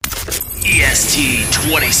ST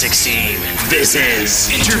 2016. This is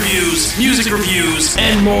interviews, music reviews,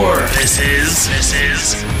 and more. This is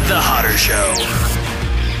The Hodder Show.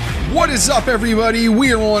 What is up, everybody?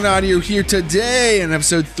 We are rolling audio here today in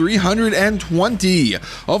episode 320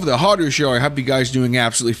 of The Hodder Show. I hope you guys are doing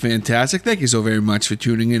absolutely fantastic. Thank you so very much for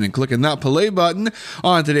tuning in and clicking that play button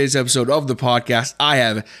on today's episode of the podcast. I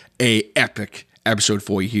have a epic episode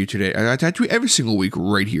for you here today. I do every single week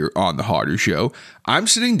right here on The Hodder Show. I'm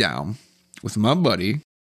sitting down with my buddy,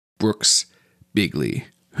 Brooks Bigley,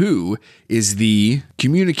 who is the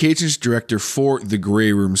communications director for the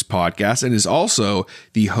Grey Rooms podcast and is also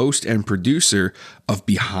the host and producer of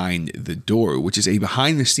Behind the Door, which is a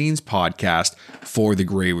behind-the-scenes podcast for the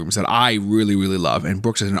Grey Rooms that I really, really love. And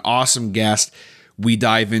Brooks is an awesome guest. We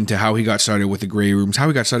dive into how he got started with the Grey Rooms, how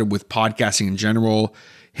he got started with podcasting in general,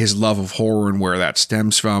 his love of horror and where that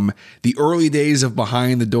stems from, the early days of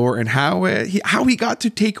Behind the Door, and how he got to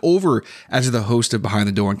take over as the host of Behind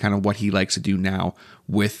the Door and kind of what he likes to do now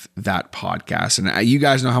with that podcast. And you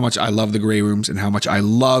guys know how much I love the Grey Rooms and how much I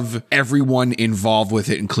love everyone involved with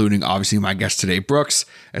it, including obviously my guest today, Brooks,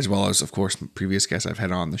 as well as, of course, previous guests I've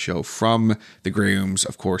had on the show from the Grey Rooms,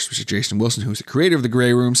 of course, Mr. Jason Wilson, who's the creator of the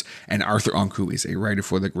Grey Rooms, and Arthur Onku is a writer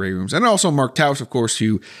for the Grey Rooms, and also Mark Taus, of course,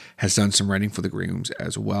 who has done some writing for the Grey Rooms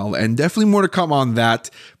as well. And definitely more to come on that,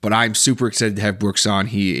 but I'm super excited to have Brooks on.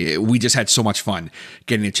 We just had so much fun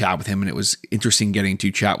getting to chat with him, and it was interesting getting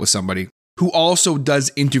to chat with somebody who also does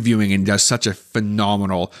interviewing and does such a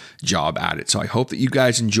phenomenal job at it. So I hope that you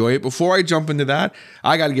guys enjoy it. Before I jump into that,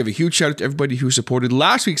 I got to give a huge shout out to everybody who supported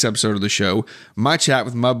last week's episode of the show, my chat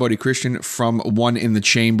with my buddy Christian from One in the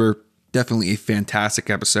Chamber. Definitely a fantastic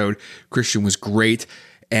episode. Christian was great,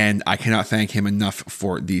 and I cannot thank him enough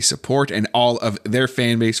for the support and all of their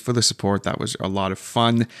fan base for the support. That was a lot of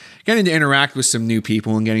fun. Getting to interact with some new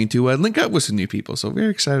people and getting to link up with some new people. So very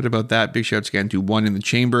excited about that. Big shouts again to One in the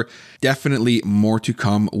Chamber. Definitely more to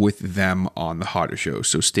come with them on The Hodder Show.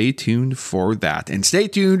 So stay tuned for that. And stay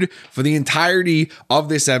tuned for the entirety of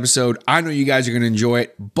this episode. I know you guys are going to enjoy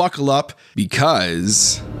it. Buckle up,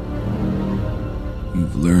 because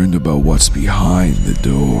you've learned about what's behind the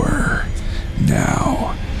door.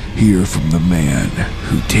 Now, hear from the man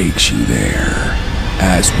who takes you there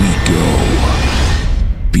as we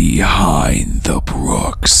go behind the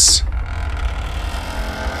Brooks.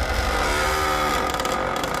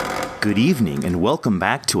 Good evening and welcome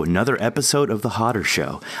back to another episode of The Hodder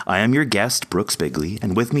Show. I am your guest, Brooks Bigley,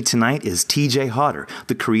 and with me tonight is TJ Hodder,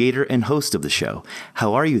 the creator and host of the show.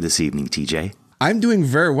 How are you this evening, TJ? I'm doing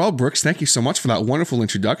very well, Brooks. Thank you so much for that wonderful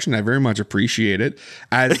introduction. I very much appreciate it.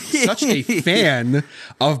 As such a fan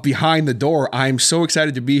of Behind the Door, I'm so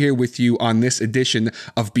excited to be here with you on this edition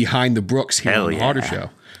of Behind the Brooks here on The Hodder Show.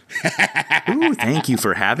 Ooh, thank you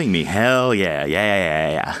for having me. Hell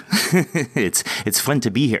yeah. It's fun to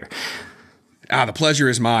be here. The pleasure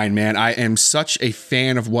is mine, man. I am such a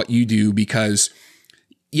fan of what you do because,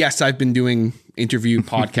 yes, I've been doing interview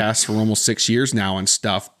podcasts for almost 6 years now and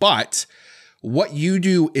stuff, but what you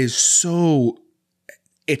do is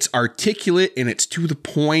it's articulate and it's to the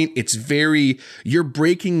point. You're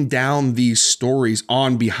breaking down these stories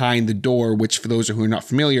on Behind the Door, which for those who are not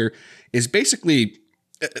familiar is basically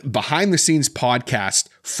behind the scenes podcast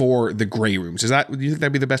for the Grey Rooms. Do you think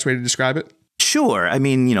that'd be the best way to describe it? Sure. I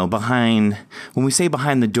mean, when we say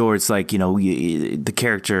behind the door, it's like, the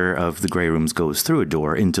character of the Grey Rooms goes through a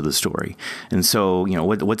door into the story. And so,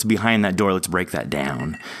 what's behind that door, let's break that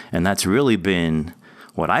down. And that's really been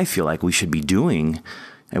what I feel like we should be doing.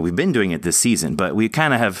 And we've been doing it this season, but we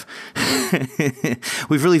kind of have,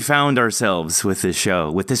 we've really found ourselves with this show,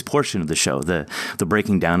 with this portion of the show, the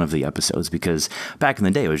breaking down of the episodes, because back in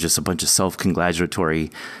the day, it was just a bunch of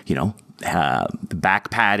self-congratulatory,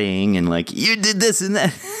 back patting and like, you did this and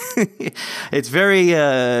that. It's very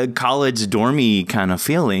college dormy kind of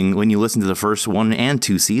feeling when you listen to the first 1 and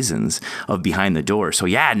 2 seasons of Behind the Door. So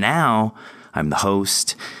yeah, now I'm the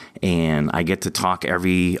host, and I get to talk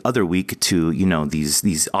every other week to,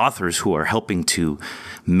 these authors who are helping to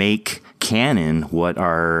make canon what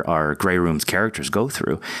our Grey Rooms characters go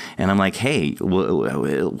through. And I'm like, hey,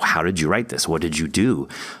 how did you write this? What did you do?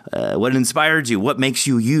 What inspired you? What makes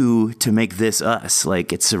you to make this us?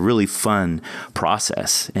 Like, it's a really fun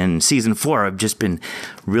process. And season 4, I've just been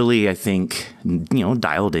really, I think,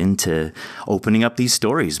 dialed into opening up these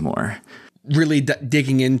stories more. Really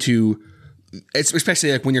digging into,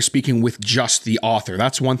 especially like when you're speaking with just the author.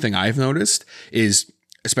 That's one thing I've noticed is,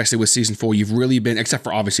 especially with season 4, you've really been, except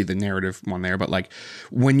for obviously the narrative one there, but like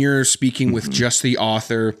when you're speaking with just the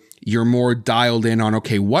author, you're more dialed in on,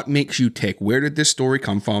 okay, what makes you tick? Where did this story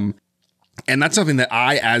come from? And that's something that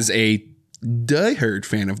I, as a diehard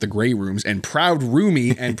fan of the Grey Rooms and proud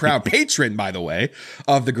roomie and proud patron, by the way,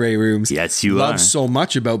 of the Grey Rooms. Yes, you love are. so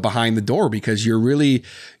much about Behind the Door, because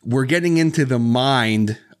we're getting into the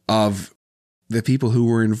mind of the people who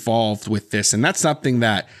were involved with this. And that's something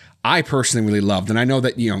that I personally really loved. And I know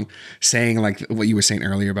that, saying like what you were saying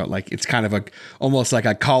earlier about like, it's kind of almost like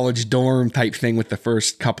a college dorm type thing with the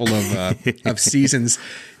first couple of seasons.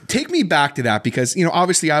 Take me back to that, because,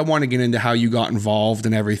 obviously I want to get into how you got involved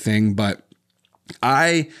and everything, but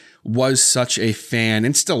I was such a fan,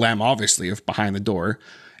 and still am obviously, of Behind the Door.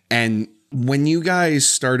 And when you guys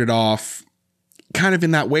started off kind of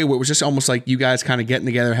in that way, where it was just almost like you guys kind of getting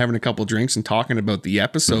together, having a couple drinks and talking about the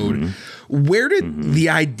episode, where did the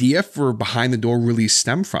idea for Behind the Door really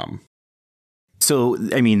stem from? So,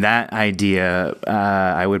 I mean, that idea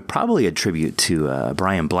I would probably attribute to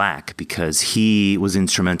Brian Black, because he was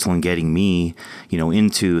instrumental in getting me,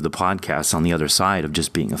 into the podcast on the other side of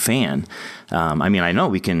just being a fan. I mean, I know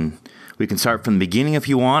we can start from the beginning if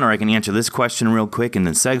you want, or I can answer this question real quick and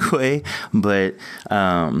then segue. But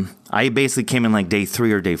I basically came in like day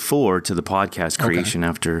 3 or day 4 to the podcast creation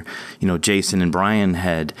after, Jason and Brian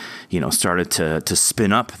had, started to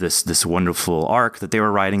spin up this wonderful arc that they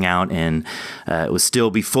were writing out. And it was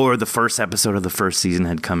still before the first episode of the first season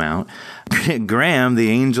had come out. Graham, the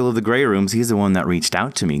angel of the Grey Rooms, he's the one that reached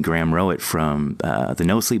out to me. Graham Rowett from the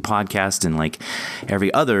No Sleep podcast and like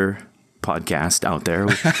every other podcast out there.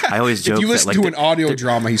 I always joke if you listen that, like, to an audio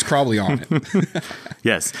drama, he's probably on it.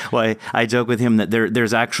 Yes. Well, I joke with him that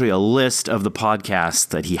there's actually a list of the podcasts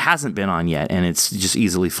that he hasn't been on yet, and it's just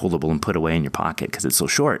easily foldable and put away in your pocket because it's so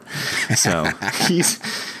short. So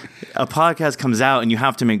a podcast comes out, and you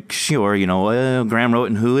have to make sure, Graham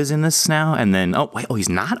Rowett and who is in this now? And then, he's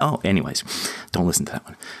not? Oh, anyways, don't listen to that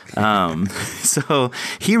one. So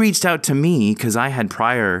he reached out to me because I had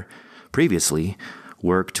previously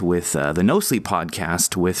worked with the No Sleep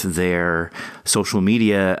podcast with their social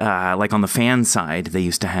media, like on the fan side. They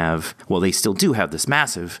used to have, they still do have this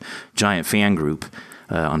massive, giant fan group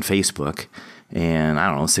on Facebook. And I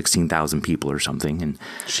don't know, 16,000 people or something. And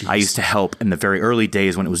jeez. I used to help in the very early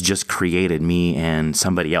days when it was just created, me and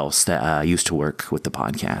somebody else that used to work with the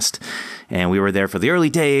podcast. And we were there for the early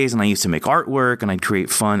days, and I used to make artwork, and I'd create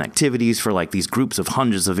fun activities for like these groups of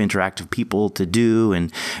hundreds of interactive people to do.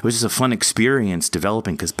 And it was just a fun experience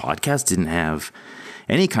developing, because podcasts didn't have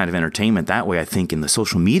any kind of entertainment that way, I think, in the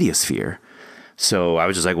social media sphere. So I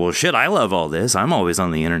was just like, well, shit, I love all this. I'm always on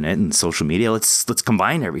the internet and social media. Let's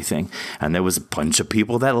combine everything. And there was a bunch of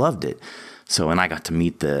people that loved it. So, and I got to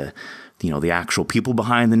meet the actual people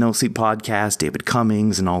behind the No Sleep podcast, David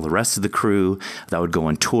Cummings and all the rest of the crew that would go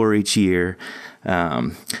on tour each year.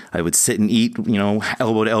 I would sit and eat,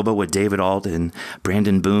 elbow to elbow with David Alt and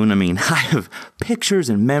Brandon Boone. I mean, I have pictures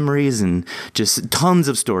and memories and just tons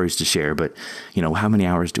of stories to share, but how many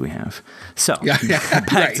hours do we have? So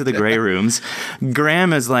back to the Grey Rooms.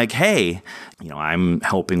 Graham is like, hey, I'm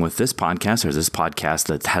helping with this podcast. There's this podcast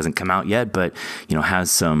that hasn't come out yet, but, has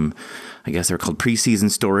some, I guess they're called preseason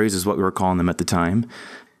stories is what we were calling them at the time.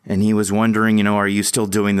 And he was wondering, are you still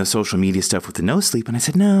doing the social media stuff with the No Sleep? And I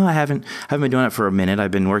said, no, I haven't been doing it for a minute. I've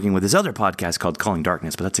been working with this other podcast called Calling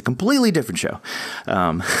Darkness, but that's a completely different show.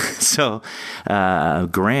 So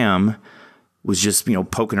Graham was just,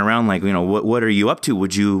 poking around like, what are you up to?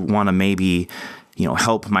 Would you want to maybe,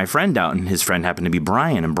 help my friend out? And his friend happened to be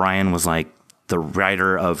Brian. And Brian was like the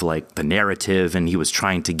writer of like the narrative, and he was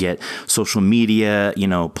trying to get social media,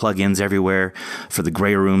 plugins everywhere for the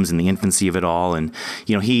Grey Rooms and the infancy of it all. And,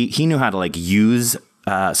 he knew how to like use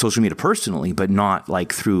social media personally, but not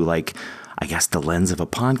like through like, I guess the lens of a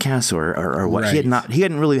podcast or what. Right. He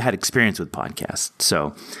hadn't really had experience with podcasts.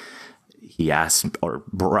 So he asked, or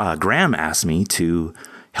Graham asked me to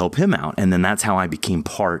help him out. And then that's how I became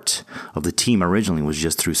part of the team originally, was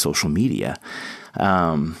just through social media.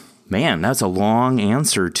 Man, that's a long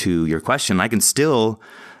answer to your question. I can still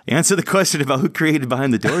answer the question about who created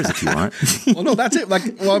Behind the Doors if you want. Well, no, that's it.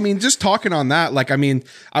 Just talking on that,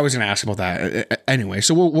 I was going to ask about that anyway.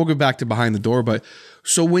 So we'll go back to Behind the Door. But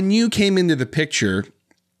so when you came into the picture,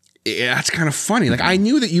 that's kind of funny. Like, I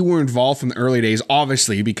knew that you were involved from the early days,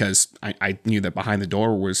 obviously, because I knew that Behind the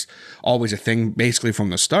Door was always a thing basically from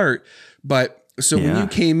the start. But so when you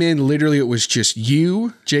came in, literally it was just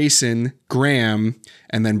you, Jason, Graham,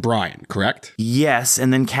 and then Brian, correct? Yes,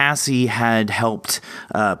 and then Cassie had helped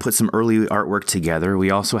put some early artwork together. We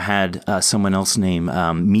also had someone else named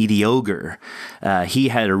Mediocre. He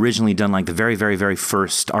had originally done like the very, very, very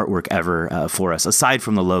first artwork ever for us, aside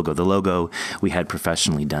from the logo. The logo we had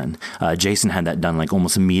professionally done. Jason had that done like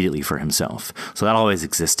almost immediately for himself. So that always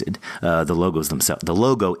existed, the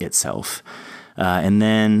logo itself. And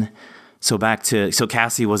then So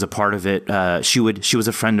Cassie was a part of it. She was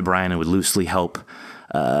a friend of Brian and would loosely help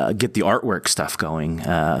get the artwork stuff going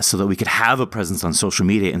so that we could have a presence on social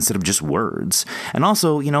media instead of just words. And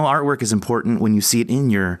also, artwork is important when you see it in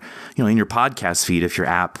your podcast feed if your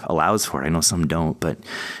app allows for it. I know some don't, but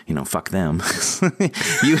fuck them.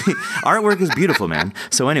 Artwork is beautiful, man.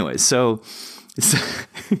 So anyways, so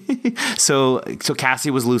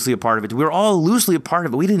Cassie was loosely a part of it. We were all loosely a part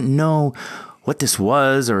of it. We didn't know what this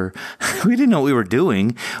was, or we didn't know what we were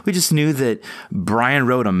doing. We just knew that Brian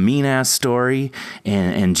wrote a mean-ass story,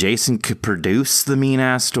 and Jason could produce the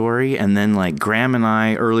mean-ass story, and then, like, Graham and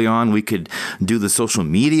I, early on, we could do the social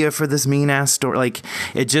media for this mean-ass story. Like,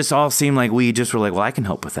 it just all seemed like we just were like, well, I can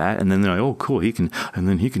help with that. And then they're like, oh, cool, he can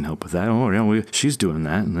help with that. Oh, yeah, she's doing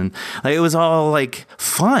that. And then, like, it was all, like,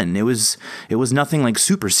 fun. It was nothing, like,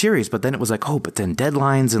 super serious, but then it was like, oh, but then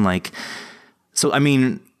deadlines and, like, so, I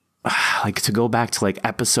mean, like, to go back to, like,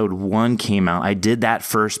 episode 1 came out, I did that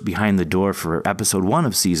first behind the door for episode 1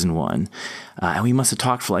 of season 1. And we must have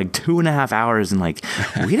talked for like 2.5 hours, and, like,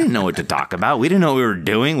 we didn't know what to talk about. We didn't know what we were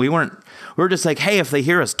doing. We were just like, hey, if they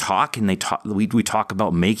hear us talk and we talk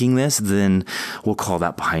about making this, then we'll call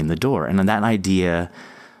that behind the door. And then that idea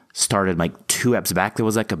started like 2 eps back. There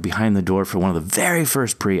was like a behind the door for one of the very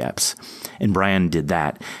first pre-eps, and Brian did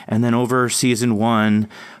that. And then over season 1,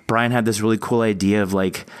 Brian had this really cool idea of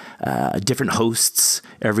like different hosts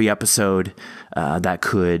every episode that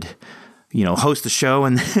could, host the show,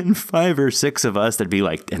 and then 5 or 6 of us, there'd be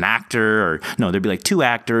like an actor, or no, there'd be like 2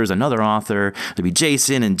 actors, another author, there'd be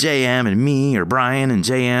Jason and JM and me, or Brian and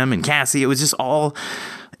JM and Cassie. It was just all,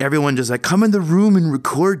 everyone just like, come in the room and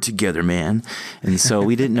record together, man. And so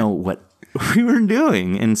we didn't know what we were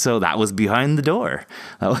doing, and so that was behind the door.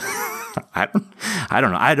 I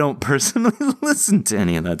don't know. I don't personally listen to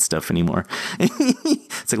any of that stuff anymore.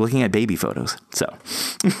 It's like looking at baby photos. So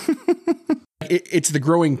it's the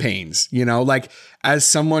growing pains, like, as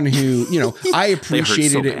someone who, I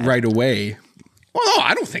appreciated it right away. Well, no,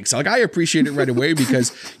 I don't think so. Like, I appreciate it right away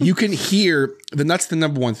because you can hear, that's the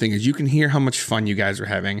number one thing, is you can hear how much fun you guys are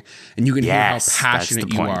having, and you can hear how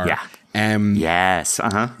passionate you are. Yeah. Yes.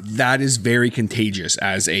 That is very contagious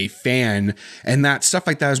as a fan. And that stuff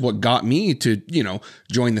like that is what got me to,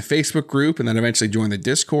 join the Facebook group, and then eventually join the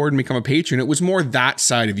Discord and become a patron. It was more that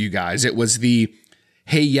side of you guys. It was the,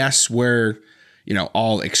 hey, yes, we're,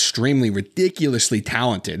 all extremely ridiculously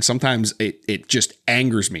talented. Sometimes it just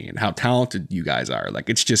angers me and how talented you guys are. Like,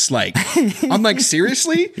 it's just like, I'm like,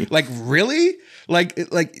 seriously? Like, really? Like,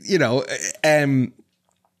 to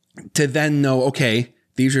then know, okay,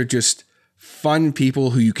 these are just fun people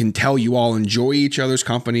who you can tell you all enjoy each other's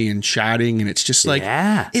company and chatting. And it's just like,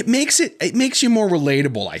 it makes you more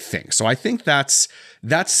relatable, I think. So I think there's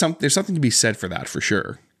something to be said for that, for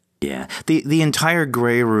sure. Yeah. The entire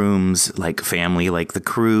Grey Room's like family, like the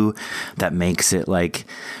crew that makes it, like,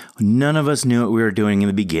 none of us knew what we were doing in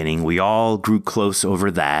the beginning. We all grew close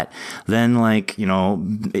over that. Then, like,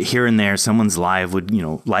 here and there, someone's life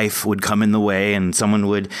would come in the way, and someone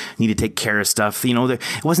would need to take care of stuff. There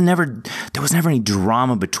was never any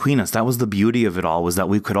drama between us. That was the beauty of it all, was that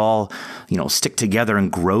we could all, stick together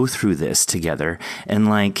and grow through this together. And,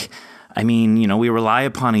 like, I mean, we rely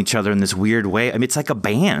upon each other in this weird way. I mean, it's like a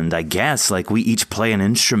band, I guess. Like, we each play an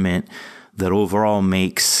instrument that overall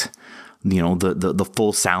makes, the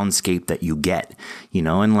full soundscape that you get,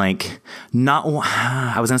 and like,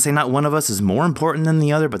 I was gonna say not one of us is more important than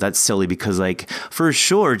the other, but that's silly because, like, for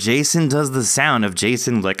sure, Jason does the sound of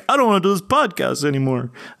Jason, like, I don't want to do this podcast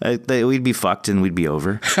anymore. We'd be fucked and we'd be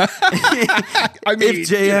over. I mean,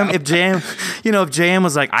 if JM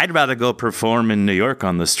was like, I'd rather go perform in New York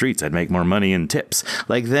on the streets, I'd make more money in tips.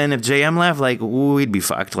 Like, then if JM left, like, we'd be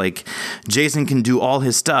fucked. Like, Jason can do all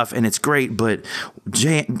his stuff and it's great, but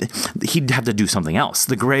he'd have to do something else.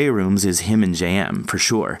 The Grey Rooms is him and JM for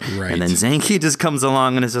sure. Right. And then Zanky just comes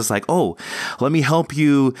along and is just like, oh, let me help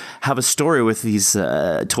you have a story with these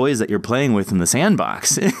toys that you're playing with in the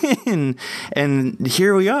sandbox. and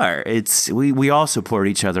here we are. We all support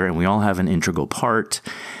each other, and we all have an integral part.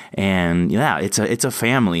 And yeah, it's a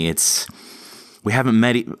family. We haven't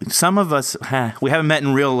met. Some of us, we haven't met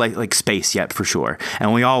in real like space yet, for sure,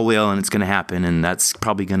 and we all will, and it's going to happen, and that's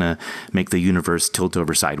probably going to make the universe tilt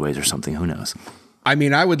over sideways or something. Who knows? I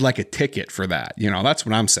mean, I would like a ticket for that. That's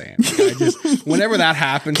what I'm saying. Whenever that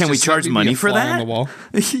happens, can we charge money for that? On the wall.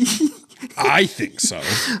 I think so.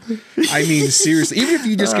 I mean, seriously, even if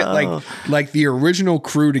you just get like the original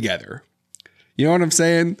crew together, you know what I'm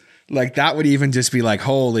saying? Like, that would even just be like,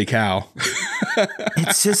 holy cow.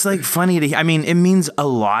 It's just like funny I mean, it means a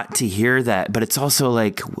lot to hear that, but it's also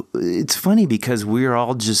like, it's funny because we're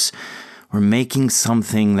We're making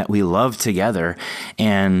something that we love together.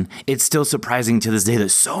 And it's still surprising to this day that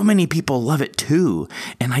so many people love it too.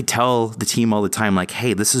 And I tell the team all the time, like,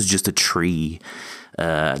 hey, this is just a tree.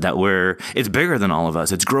 It's bigger than all of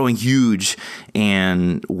us. It's growing huge,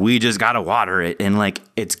 and we just got to water it. And like,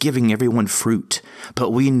 it's giving everyone fruit, but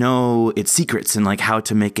we know its secrets and like how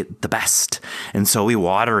to make it the best. And so we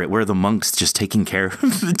water it. We're the monks just taking care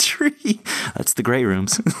of the tree. That's the Grey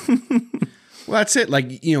Rooms. Well, that's it.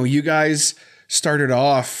 Like, you guys started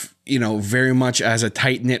off, very much as a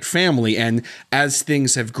tight knit family. And as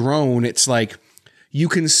things have grown, it's like, you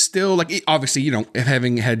can still, like, obviously,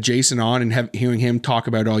 having had Jason on and hearing him talk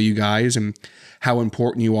about all you guys and how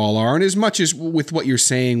important you all are. And as much as with what you're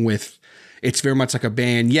saying with, it's very much like a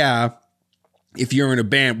band. Yeah. If you're in a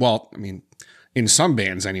band, well, I mean, in some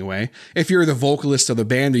bands anyway, if you're the vocalist of the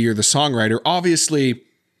band or you're the songwriter, obviously,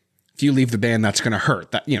 if you leave the band, that's going to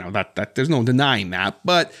hurt. That, that there's no denying that.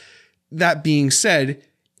 But that being said,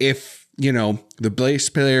 if the bass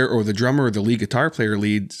player or the drummer or the lead guitar player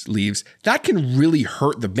leaves, that can really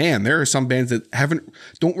hurt the band. There are some bands that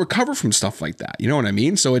don't recover from stuff like that. You know what I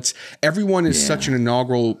mean? So everyone is such an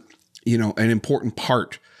inaugural, an important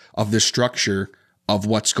part of the structure of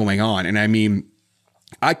what's going on. And I mean,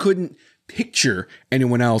 I couldn't picture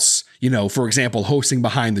anyone else, for example, hosting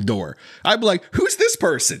Behind the Door. I'd be like, who's this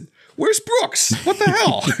person? Where's Brooks? What the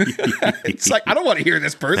hell? It's like, I don't want to hear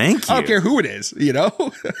this person. Thank you. I don't care who it is,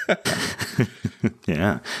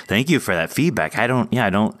 Yeah. Thank you for that feedback. I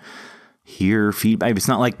don't hear feedback. It's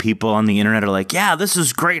not like people on the internet are like, yeah, this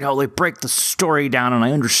is great how they break the story down and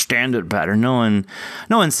I understand it better. No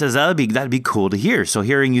one says that'd be cool to hear. So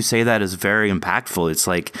hearing you say that is very impactful. It's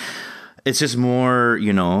like, it's just more,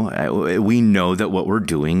 we know that what we're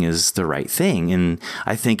doing is the right thing. And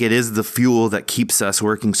I think it is the fuel that keeps us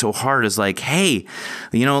working so hard is like, hey,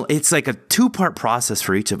 it's like a 2-part process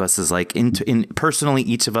for each of us is like personally,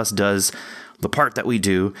 each of us does the part that we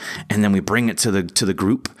do. And then we bring it to the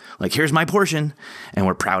group. Like, here's my portion. And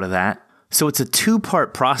we're proud of that. So it's a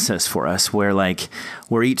 2-part process for us where like,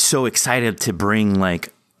 we're each so excited to bring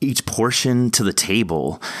like each portion to the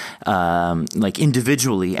table, like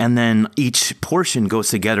individually, and then each portion goes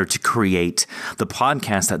together to create the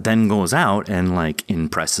podcast that then goes out and like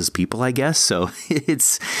impresses people, I guess. So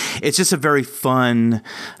it's just a very fun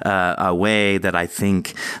way that I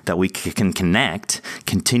think that we can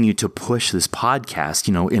continue to push this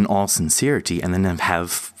podcast, in all sincerity, and then have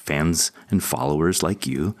fans and followers like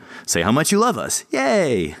you say how much you love us.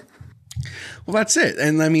 Yay! Well, that's it.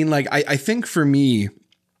 And I mean, like, I think for me,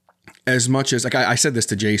 as much as like I said this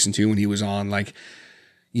to Jason too when he was on, like,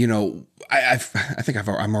 I think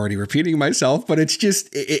I'm already repeating myself, but it's just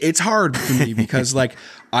it's hard for me because like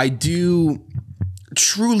I do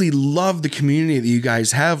truly love the community that you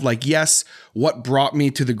guys have. Like, yes, what brought me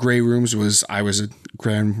to the Grey Rooms was I was a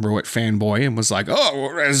Graham Rowett fanboy and was like,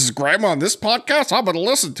 oh, is Graham on this podcast? I'm going to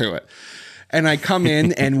listen to it. And I come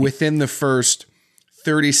in and within the first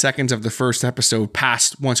 30 seconds of the first episode,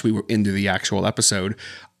 once we were into the actual episode,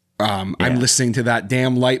 I'm listening to that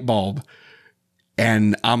damn light bulb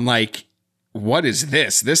and I'm like, what is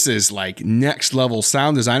this? This is like next level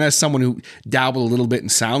sound design. As someone who dabbled a little bit in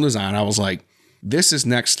sound design, I was like, this is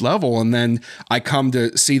next level. And then I come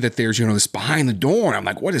to see that there's, this Behind the Door. And I'm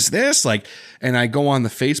like, what is this? Like, and I go on the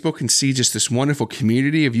Facebook and see just this wonderful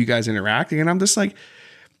community of you guys interacting. And I'm just like,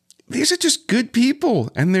 these are just good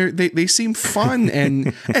people. And they seem fun.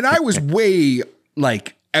 And I was way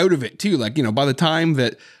like out of it too. Like, by the time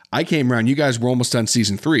that I came around, you guys were almost done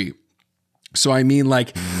season 3. So, I mean,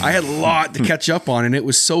 like, I had a lot to catch up on, and it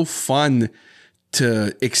was so fun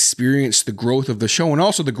to experience the growth of the show and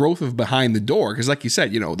also the growth of Behind the Door. Because like you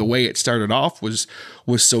said, the way it started off was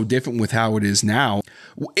so different with how it is now.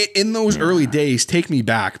 In those early days, take me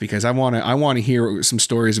back because I want to hear some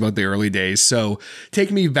stories about the early days. So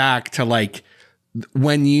take me back to like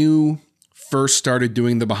when you first started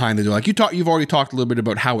doing the Behind the Door. Like you've already talked a little bit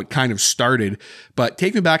about how it kind of started, but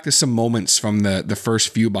take me back to some moments from the first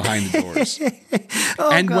few Behind the Doors.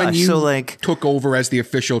 When you took over as the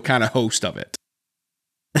official kind of host of it.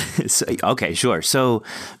 Okay, sure. So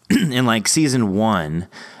in like season 1,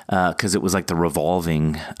 because it was like the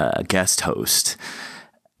revolving guest host,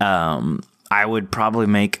 I would probably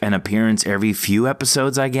make an appearance every few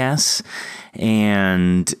episodes, I guess.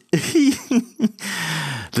 And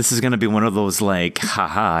this is going to be one of those like,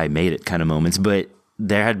 haha, I made it kind of moments. But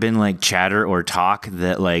there had been like chatter or talk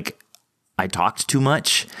that like I talked too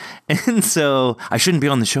much. And so I shouldn't be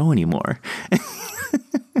on the show anymore.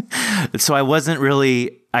 So I wasn't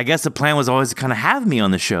really, I guess the plan was always to kind of have me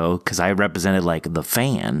on the show because I represented like the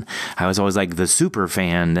fan. I was always like the super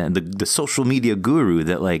fan, the social media guru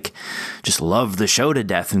that like just loved the show to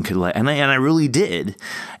death and could like, and I really did.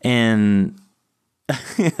 And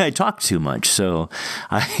I talked too much, so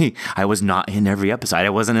I was not in every episode. I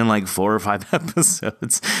wasn't in like 4 or 5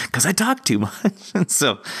 episodes because I talked too much. And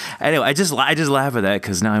so anyway, I just laugh at that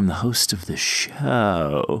because now I'm the host of the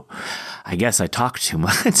show. I guess I talk too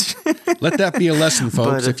much. Let that be a lesson,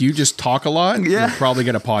 folks. If you just talk a lot, you'll probably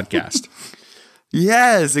get a podcast.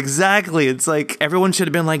 Yes, exactly. It's like everyone should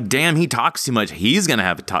have been like, damn, he talks too much. He's going to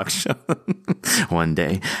have a talk show one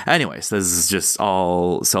day. Anyways, this is just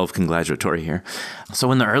all self-congratulatory here.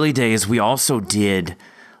 So in the early days, we also did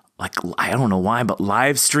like, I don't know why, but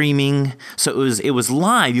live streaming. So it was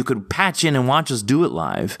live. You could patch in and watch us do it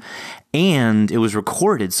live. And it was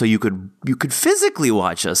recorded, so you could physically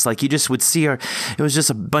watch us. Like you just would see it was just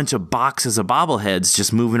a bunch of boxes of bobbleheads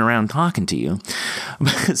just moving around talking to you.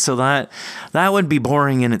 So that would be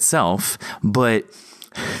boring in itself, but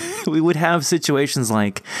we would have situations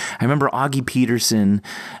like, I remember Augie Peterson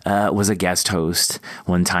was a guest host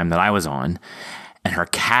one time that I was on. And her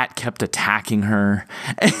cat kept attacking her.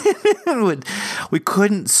 And we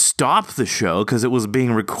couldn't stop the show because it was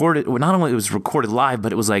being recorded. Well, not only it was recorded live,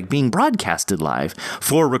 but it was like being broadcasted live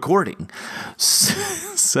for recording.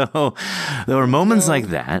 So there were moments like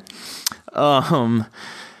that. At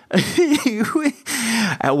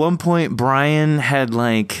one point, Brian had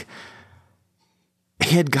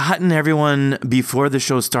he had gotten everyone before the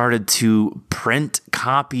show started to print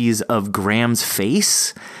copies of Graham's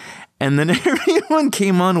face. And then everyone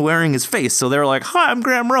came on wearing his face. So they were like, hi, I'm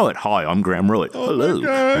Graham Rowett. Hi, I'm Graham Rowett. Hello,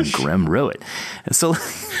 I'm Graham Rowett. And so,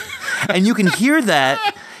 and you can hear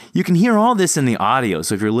that. You can hear all this in the audio.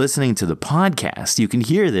 So if you're listening to the podcast, you can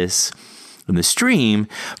hear this in the stream.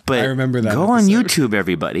 But I remember that go on YouTube,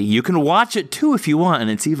 everybody. You can watch it too if you want, and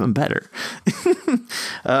it's even better.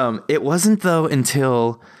 It wasn't, though,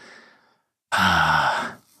 until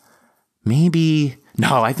maybe...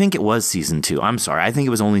 No, I think it was season 2. I'm sorry. I think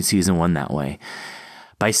it was only season 1 that way.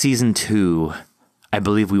 By season 2, I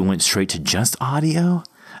believe we went straight to just audio.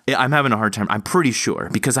 I'm having a hard time. I'm pretty sure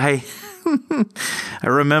because I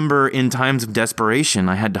remember in times of desperation,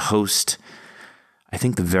 I had to host. I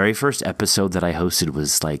think the very first episode that I hosted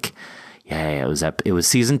was like, it was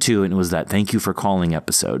season 2, and it was that "Thank You for Calling"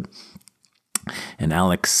 episode. And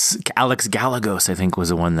Alex Galagos, I think, was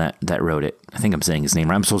the one that wrote it. I think I'm saying his name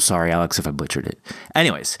right. I'm so sorry, Alex, if I butchered it.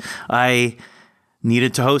 Anyways, I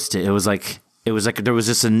needed to host it. It was like there was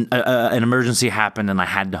just an emergency happened, and I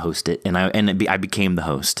had to host it, and I became the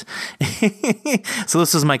host. So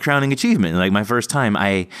this was my crowning achievement. Like my first time,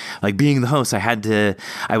 being the host. I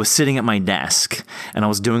was sitting at my desk, and I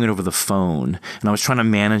was doing it over the phone, and I was trying to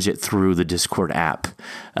manage it through the Discord app,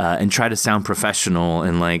 and try to sound professional.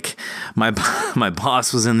 And like my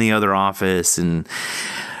boss was in the other office, and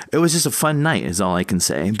it was just a fun night, is all I can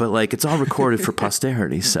say. But like it's all recorded for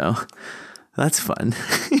posterity, so that's fun.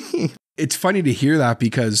 It's funny to hear that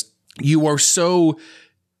because you are so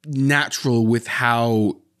natural with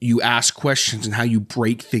how you ask questions and how you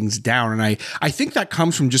break things down. And I think that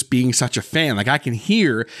comes from just being such a fan. Like I can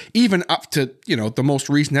hear even up to, the most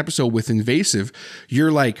recent episode with Invasive,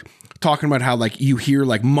 you're like talking about how like you hear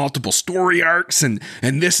like multiple story arcs and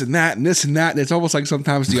this and that and this and that. And it's almost like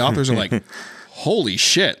sometimes the authors are like, holy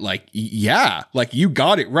shit. Like, yeah, like you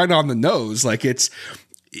got it right on the nose. Like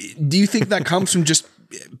do you think that comes from just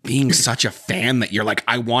being such a fan that you're like,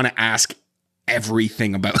 I want to ask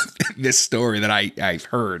everything about this story that I've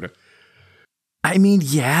heard? I mean,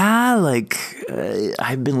 yeah, like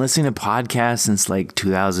I've been listening to podcasts since like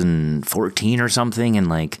 2014 or something. And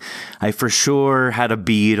like, I for sure had a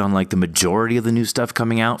bead on like the majority of the new stuff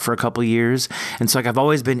coming out for a couple of years. And so like, I've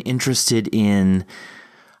always been interested in,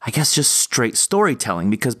 I guess, just straight storytelling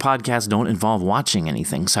because podcasts don't involve watching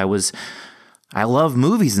anything. So I love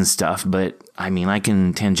movies and stuff, but I mean, I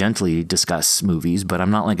can tangentially discuss movies, but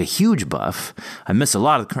I'm not like a huge buff. I miss a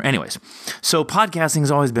lot of anyways. So podcasting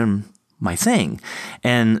has always been my thing,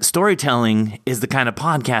 and storytelling is the kind of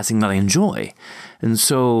podcasting that I enjoy. And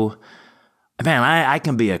so, man, I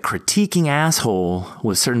can be a critiquing asshole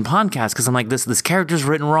with certain podcasts because I'm like, this character's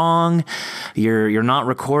written wrong. You're not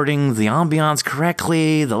recording the ambiance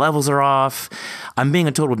correctly. The levels are off. I'm being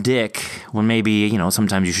a total dick when maybe,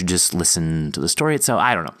 sometimes you should just listen to the story itself.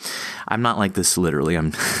 I don't know. I'm not like this literally.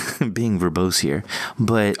 I'm being verbose here,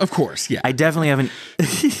 but of course, yeah. I definitely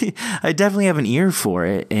have an ear for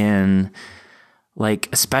it. And like,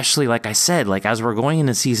 especially like I said, like as we're going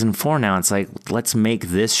into season 4 now, it's like, let's make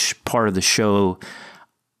this part of the show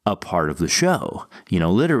a part of the show,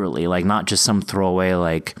 literally, like not just some throwaway,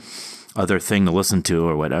 like other thing to listen to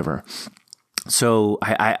or whatever. So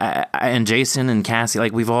I and Jason and Cassie,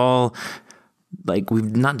 like we've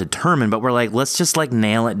not determined, but we're like, let's just like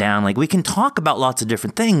nail it down. Like we can talk about lots of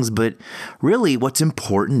different things, but really what's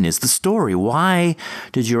important is the story. Why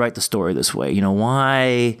did you write the story this way?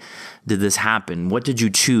 Why did this happen? What did you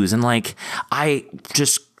choose? And like, I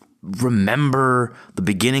just remember the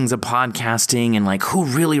beginnings of podcasting and like who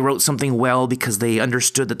really wrote something well because they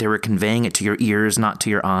understood that they were conveying it to your ears, not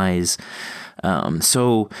to your eyes.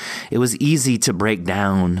 So it was easy to break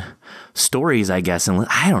down stories, I guess. And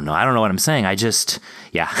I don't know what I'm saying. I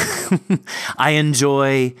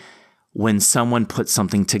enjoy when someone puts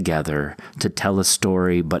something together to tell a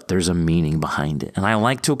story, but there's a meaning behind it. And I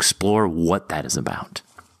like to explore what that is about.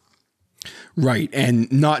 Right.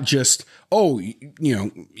 And not just,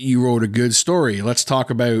 you wrote a good story. Let's talk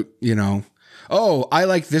about, oh, I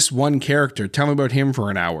like this one character. Tell me about him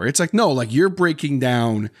for an hour. It's like, no, like you're breaking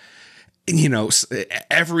down,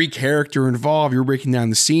 every character involved. You're breaking down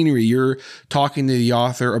the scenery. You're talking to the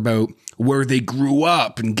author about where they grew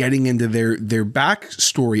up and getting into their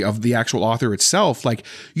backstory of the actual author itself. Like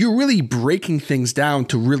you're really breaking things down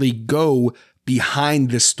to really go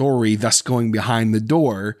behind the story, thus going behind the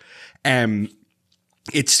door. And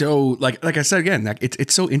it's so like I said again, like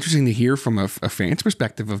it's so interesting to hear from a fan's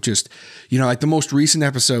perspective of just, like the most recent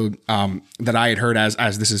episode that I had heard as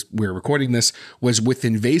we're recording this was with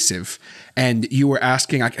Invasive, and you were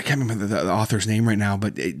asking, I can't remember the author's name right now,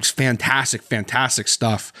 but it's fantastic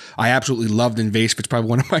stuff. I absolutely loved Invasive. It's probably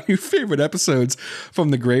one of my new favorite episodes from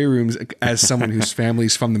the Grey Rooms. As someone whose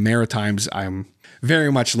family's from the Maritimes, I'm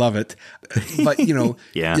very much love it. But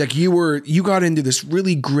yeah. Like you got into this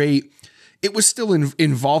really great. It was still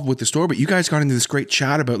involved with the story, but you guys got into this great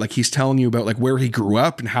chat about like he's telling you about like where he grew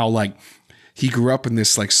up and how like he grew up in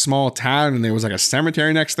this like small town and there was like a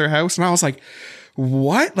cemetery next to their house, and I was like,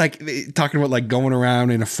 what? Like talking about like going around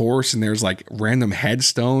in a forest and there's like random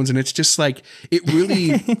headstones, and it's just like it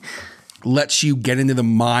really lets you get into the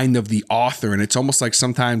mind of the author, and it's almost like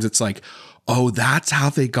sometimes it's like, oh, that's how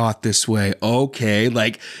they got this way. Okay,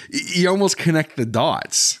 like you almost connect the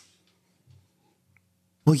dots.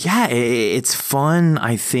 Well, yeah, it's fun,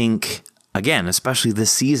 I think, again, especially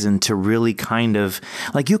this season, to really kind of,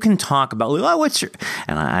 like, you can talk about, like,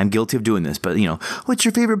 and I'm guilty of doing this, but, what's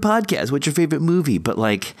your favorite podcast? What's your favorite movie? But,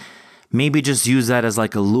 like, maybe just use that as,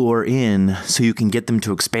 like, a lure in so you can get them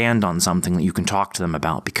to expand on something that you can talk to them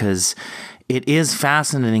about, because it is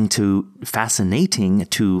fascinating to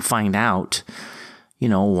find out,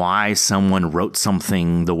 why someone wrote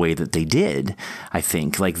something the way that they did. I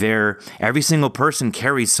think like every single person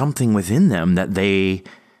carries something within them that they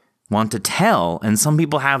want to tell. And some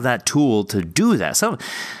people have that tool to do that. So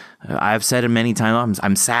I've said it many times,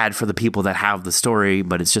 I'm sad for the people that have the story,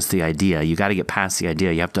 but it's just the idea. You got to get past the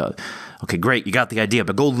idea. You have to, okay, great. You got the idea,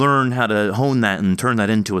 but go learn how to hone that and turn that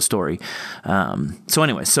into a story. So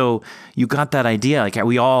anyway, so you got that idea. Like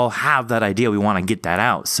we all have that idea. We want to get that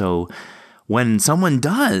out. So when someone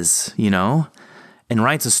does, and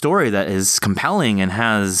writes a story that is compelling and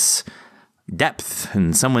has depth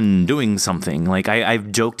and someone doing something, like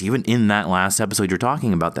I've joked even in that last episode you're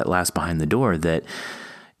talking about, that last Behind the Door, that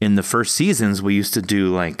in the first seasons we used to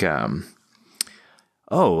do like,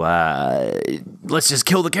 let's just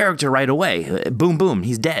kill the character right away. Boom, boom,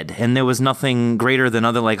 he's dead. And there was nothing greater than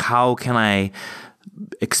other, like, how can I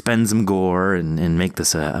expend some gore and make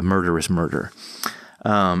this a murderous murder?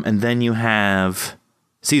 And then you have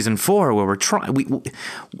season 4 where we're trying. We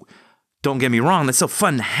don't get me wrong, that's still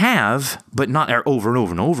fun to have, but not over and over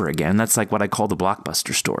and over again. That's like what I call the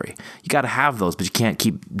blockbuster story. You got to have those, but you can't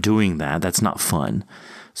keep doing that. That's not fun.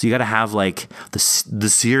 So you got to have like the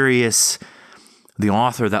serious, the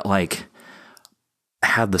author that like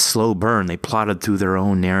had the slow burn. They plotted through their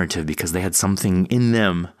own narrative because they had something in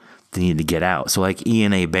them they needed to get out. So like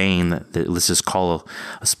Ian A. Bain, that let's just call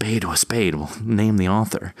a spade a spade. We'll name the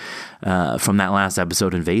author from that last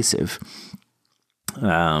episode, Invasive.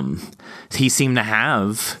 He seemed to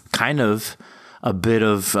have kind of a bit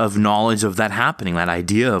of knowledge of that happening, that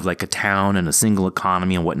idea of like a town and a single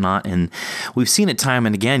economy and whatnot. And we've seen it time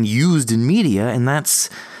and again used in media. And that's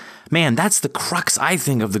the crux, I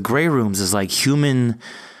think, of the Grey Rooms, is like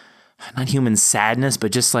not human sadness,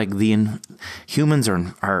 but just like humans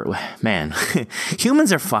are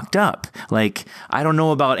humans are fucked up. Like, I don't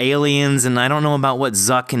know about aliens and I don't know about what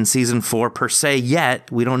Zuck in season 4 per se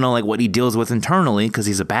yet. We don't know like what he deals with internally because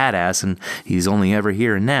he's a badass and he's only ever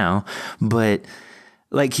here and now. But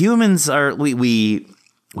like humans are, we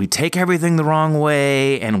we take everything the wrong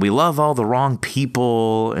way and we love all the wrong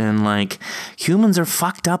people, and like humans are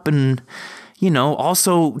fucked up and, you know,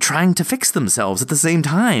 also trying to fix themselves at the same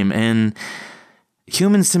time. And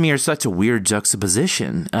humans to me are such a weird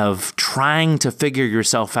juxtaposition of trying to figure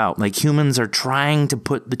yourself out. Like humans are trying to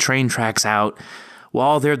put the train tracks out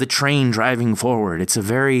while they're the train driving forward. It's a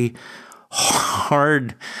very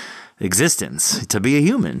hard existence to be a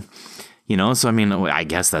human. You know, so I mean, I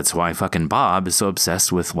guess that's why fucking Bob is so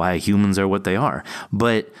obsessed with why humans are what they are.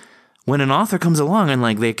 But when an author comes along and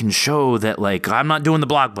like they can show that like, I'm not doing the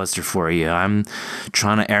blockbuster for you, I'm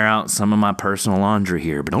trying to air out some of my personal laundry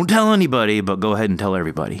here, but don't tell anybody, but go ahead and tell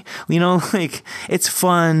everybody. You know, like it's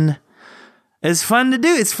fun. It's fun to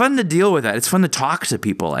do. It's fun to deal with that. It's fun to talk to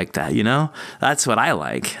people like that, you know? That's what I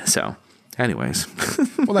like. So anyways.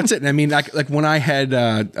 Well, that's it. And I mean, like when I had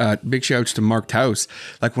big shouts to Mark Taus,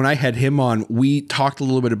 like when I had him on, we talked a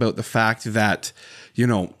little bit about the fact that, you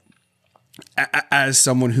know, as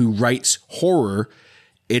someone who writes horror,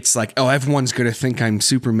 it's like, oh, everyone's going to think I'm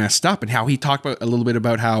super messed up. And how he talked about a little bit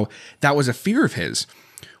about how that was a fear of his,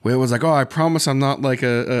 where it was like, oh, I promise I'm not like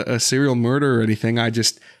a serial murderer or anything. I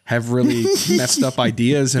just have really messed up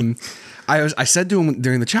ideas. And I said to him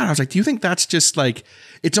during the chat, I was like, do you think that's just like,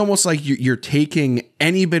 it's almost like you're taking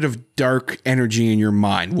any bit of dark energy in your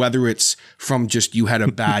mind, whether it's from just you had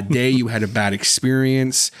a bad day, you had a bad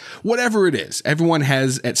experience, whatever it is. Everyone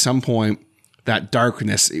has at some point that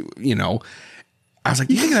darkness, you know. I was like,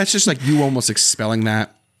 do you think that's just like you almost expelling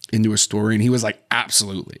that into a story? And he was like,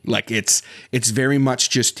 absolutely. Like it's very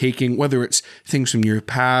much just taking, whether it's things from your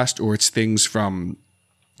past or it's things from,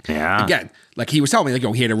 again, like he was telling me, like,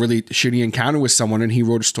 oh, he had a really shitty encounter with someone and he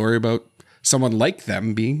wrote a story about someone like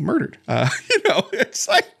them being murdered. You know, it's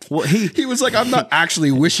like, well, he was like, I'm not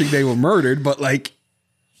actually wishing they were murdered, but like,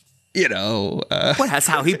 you know. Well, that's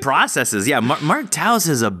how he processes. Yeah, Mark Taus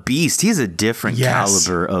is a beast. He's a different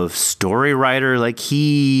caliber of story writer. Like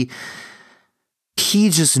he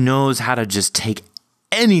just knows how to just take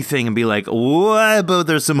anything and be like, what about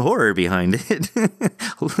there's some horror behind it?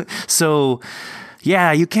 So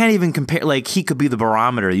yeah, you can't even compare. Like he could be the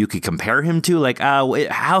barometer you could compare him to. Like,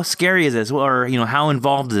 how scary is this? Or you know, how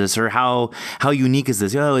involved is this? Or how unique is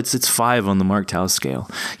this? Oh, it's 5 on the Mark Taus scale.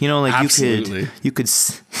 You know, like absolutely. you could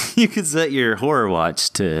set your horror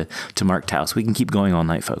watch to Mark Taus. We can keep going all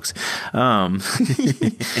night, folks.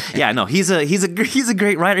 Yeah, no, he's a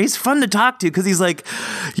great writer. He's fun to talk to because he's like,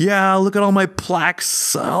 yeah, look at all my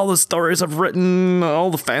plaques, all the stories I've written,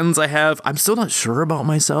 all the fans I have. I'm still not sure about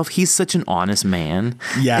myself. He's such an honest man.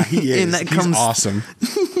 Yeah, he is. And that He's comes awesome.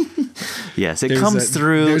 Yes, it comes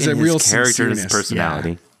through in a real his character and his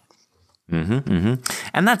personality. Yeah.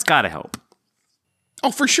 And that's got to help. Oh,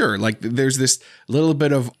 for sure. Like there's this little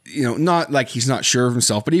bit of, you know, not like he's not sure of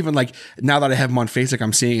himself, but even like now that I have him on Facebook,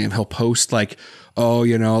 I'm seeing him, he'll post like, oh,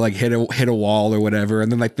 you know, like hit a wall or whatever.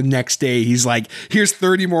 And then like the next day he's like, here's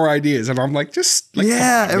 30 more ideas. And I'm like, just like,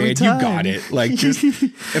 yeah, on, every man, time. you got it. Like just,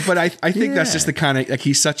 but I think that's just the kind of, like,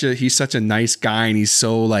 he's such a nice guy and he's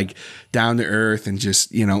so like down to earth and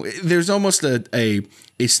just, you know, there's almost a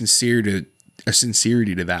sincerity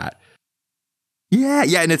to that. Yeah,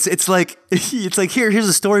 and it's like here's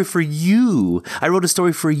a story for you. I wrote a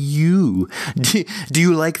story for you. Do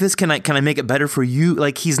you like this? Can I make it better for you?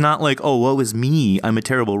 Like he's not like, oh, woe is me, I'm a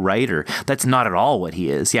terrible writer. That's not at all what he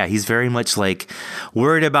is. Yeah, he's very much like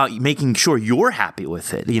worried about making sure you're happy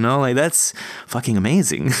with it. You know, like that's fucking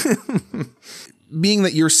amazing. Being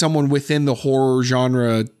that you're someone within the horror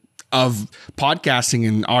genre of podcasting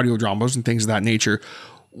and audio dramas and things of that nature,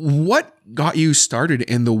 what got you started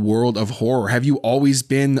in the world of horror? Have you always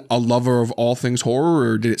been a lover of all things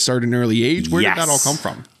horror, or did it start at an early age? Where did that all come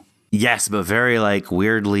from? Yes, but very like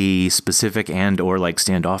weirdly specific and or like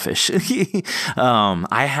standoffish.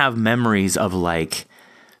 I have memories of like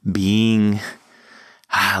being...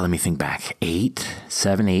 let me think back.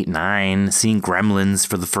 7, 8, 9, seeing Gremlins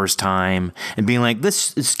for the first time and being like,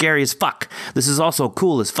 this is scary as fuck. This is also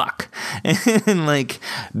cool as fuck. And like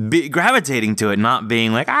gravitating to it, not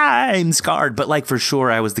being like, I'm scarred. But like for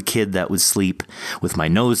sure, I was the kid that would sleep with my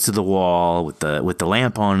nose to the wall, with the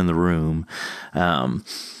lamp on in the room.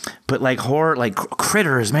 But like horror, like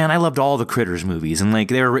Critters, man, I loved all the Critters movies, and like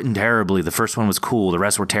they were written terribly. The first one was cool, the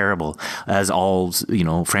rest were terrible, as all, you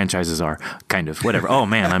know, franchises are, kind of. Whatever. Oh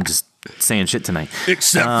man, I'm just saying shit tonight.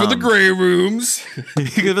 Except for the Grey Rooms. For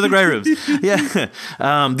the Grey Rooms, yeah.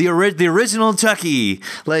 The original Chucky,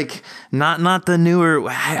 like not the newer.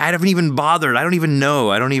 I haven't even bothered. I don't even know.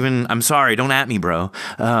 I'm sorry. Don't at me, bro.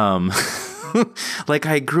 Like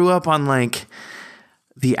I grew up on like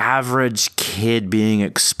the average kid being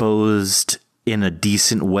exposed in a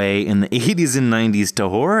decent way in the 80s and 90s to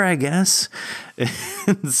horror, I guess.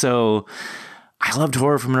 So I loved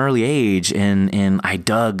horror from an early age, and I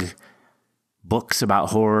dug books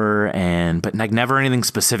about horror, but like never anything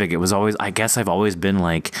specific. It was always, I guess I've always been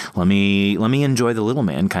like, let me enjoy the little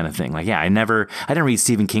man kind of thing. Like, yeah, I didn't read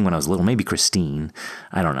Stephen King when I was little, maybe Christine.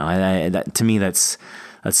 I don't know. That, to me, that's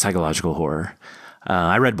psychological horror.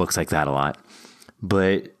 I read books like that a lot,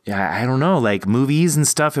 but I don't know, like movies and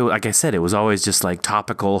stuff. Like I said, it was always just like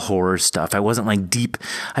topical horror stuff. I wasn't like deep.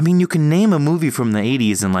 I mean, you can name a movie from the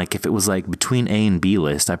 80s and like, if it was like between A and B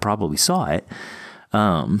list, I probably saw it.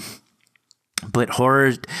 But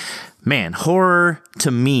horror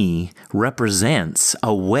to me represents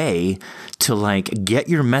a way to like get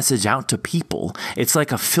your message out to people. It's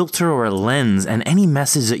like a filter or a lens, and any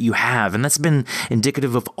message that you have, and that's been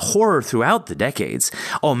indicative of horror throughout the decades.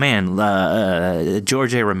 Oh man,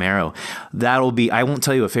 George A. Romero, I won't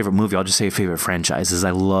tell you a favorite movie, I'll just say a favorite franchises.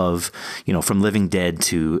 I love, from Living Dead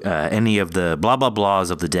to any of the blah blah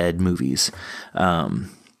blahs of the Dead movies.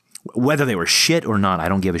 Whether they were shit or not, I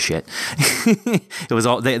don't give a shit. It was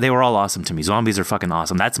all they were all awesome to me. Zombies are fucking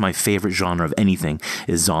awesome. That's my favorite genre of anything,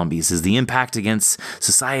 is zombies, is the impact against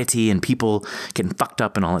society and people getting fucked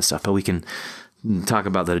up and all that stuff. But we can talk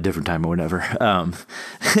about that a different time or whatever.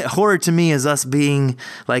 Horror to me is us being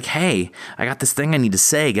like, hey, I got this thing I need to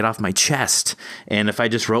say, get off my chest. And if I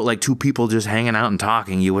just wrote like two people just hanging out and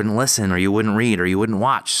talking, you wouldn't listen, or you wouldn't read, or you wouldn't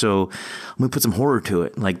watch. So let me put some horror to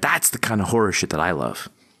it. Like, that's the kind of horror shit that I love.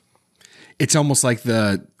 It's almost like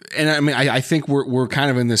and I mean, I think we're kind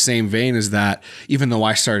of in the same vein as that, even though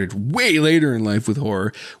I started way later in life with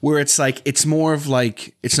horror, where it's like, it's more of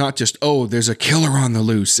like, it's not just, oh, there's a killer on the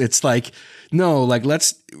loose. It's like, no, like,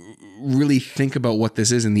 let's really think about what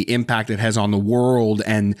this is and the impact it has on the world.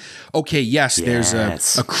 And okay, yes. There's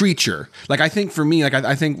a creature. Like, I think for me, like,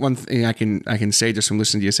 I think one thing I can say just from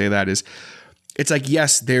listening to you say that is, it's like,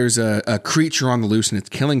 yes, there's a creature on the loose and it's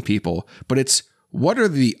killing people, but it's, what are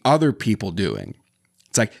the other people doing?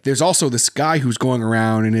 It's like, there's also this guy who's going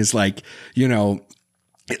around and is like,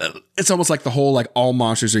 it's almost like the whole, like, all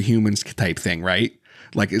monsters are humans type thing, right?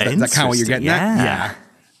 Like, is that kind of what you're getting at? Yeah.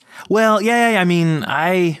 Well, yeah. I mean,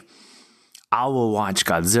 I will watch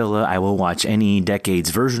Godzilla. I will watch any decade's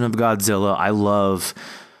version of Godzilla. I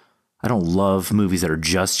don't love movies that are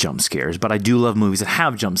just jump scares, but I do love movies that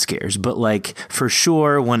have jump scares. But like, for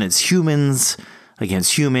sure, when it's humans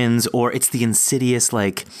against humans, or it's the insidious,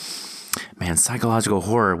 like, man, psychological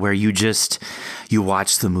horror where you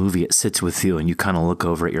watch the movie, it sits with you, and you kind of look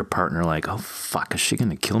over at your partner like, oh fuck, is she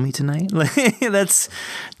gonna kill me tonight? Like, that's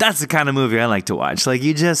the kind of movie I like to watch. Like,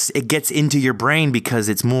 it gets into your brain because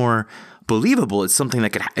it's more believable. It's something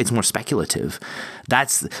that it's more speculative.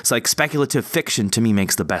 It's like speculative fiction to me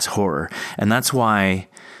makes the best horror. And that's why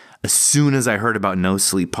as soon as I heard about No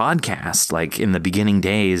Sleep podcast, like in the beginning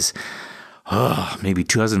days, maybe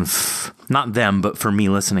not them, but for me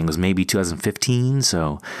listening was maybe 2015.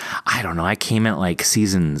 So I don't know. I came at like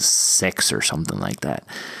season 6 or something like that.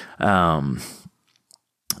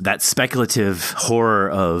 That speculative horror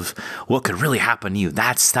of what could really happen to you.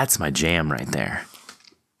 That's my jam right there.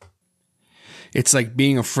 It's like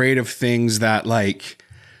being afraid of things that, like,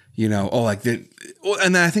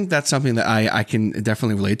 and I think that's something that I can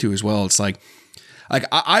definitely relate to as well. It's like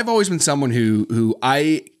I've always been someone who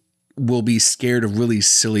I will be scared of really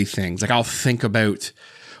silly things. Like, I'll think about,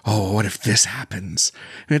 oh, what if this happens?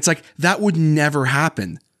 And it's like, that would never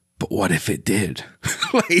happen. But what if it did?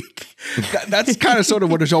 Like, that's kind of sort of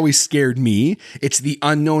what has always scared me. It's the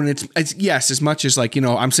unknown. It's yes, as much as like,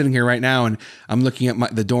 I'm sitting here right now and I'm looking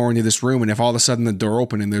at the door into this room, and if all of a sudden the door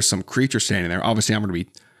opened and there's some creature standing there, obviously I'm going to be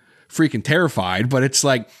freaking terrified. But it's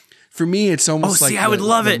like, for me, it's almost like, I would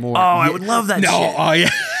love it. I would love that. No, shit. Oh yeah.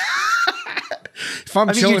 If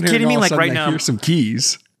I'm chilling here, me, like right now, here's some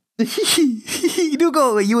keys. You do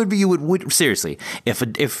go. You would seriously.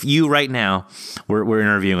 If you right now we're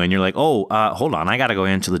interviewing and you're like, hold on, I gotta go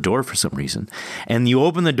into the door for some reason, and you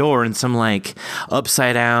open the door and some like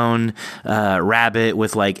upside down rabbit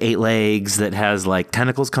with like 8 legs that has like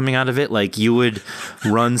tentacles coming out of it, like you would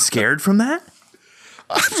run scared from that?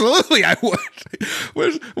 Absolutely, I would.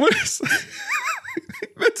 What is?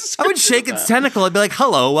 I would shake its tentacle. I'd be like,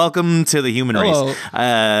 "Hello, welcome to the human race."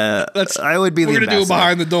 I would be. We're gonna do it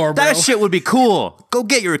behind the door, bro. That shit would be cool. Go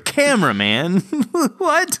get your camera, man.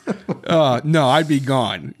 What? No, I'd be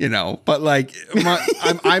gone. But like,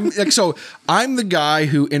 I'm like, so I'm the guy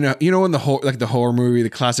who in the horror movie, the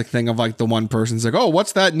classic thing of like the one person's like, "Oh,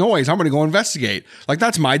 what's that noise? I'm gonna go investigate." Like,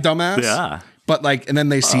 that's my dumbass. Yeah. But like, and then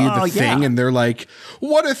they see the thing and they're like,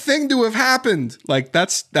 what a thing to have happened. Like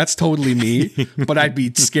that's totally me, but I'd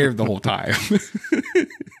be scared the whole time.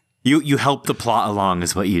 You help the plot along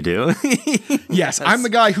is what you do. Yes, I'm the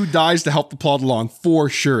guy who dies to help the plot along for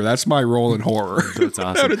sure. That's my role in horror. That's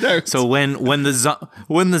awesome. So when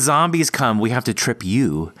the zombies come, we have to trip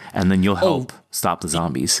you, and then you'll help stop the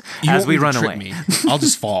zombies as we run away. Me. I'll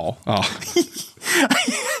just fall. Oh.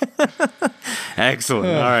 Excellent.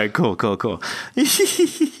 All right, cool.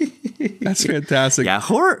 That's fantastic. Yeah,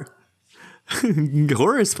 horror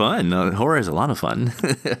is fun. Horror is a lot of fun.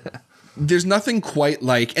 There's nothing quite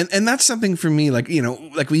like, and that's something for me, like, you know,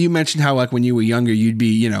 like when you mentioned how like when you were younger, you'd be,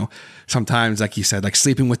 you know, sometimes, like you said, like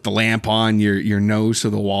sleeping with the lamp on, your nose to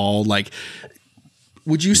the wall. Like,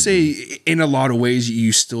 would you say in a lot of ways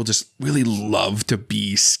you still just really love to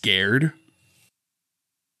be scared?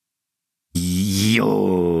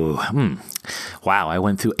 Wow, I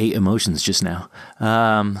went through 8 emotions just now.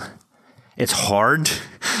 It's hard.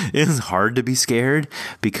 It is hard to be scared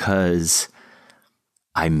because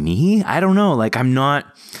I don't know. Like, I'm not.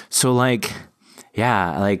 So like,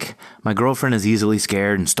 yeah, like my girlfriend is easily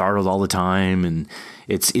scared and startled all the time. And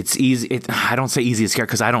it's easy. I don't say easy to scare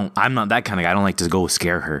because I'm not that kind of guy. I don't like to go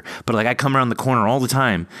scare her. But like I come around the corner all the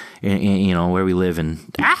time, you know, where we live, and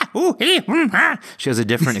she has a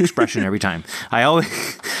different expression every time. I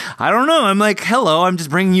don't know. I'm like, hello, I'm just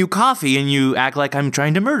bringing you coffee and you act like I'm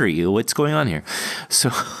trying to murder you. What's going on here?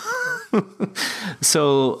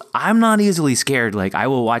 So I'm not easily scared. Like I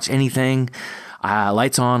will watch anything,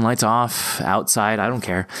 lights on, lights off, outside. I don't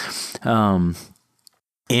care.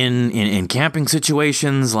 In camping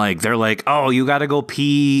situations, like they're like, oh, you got to go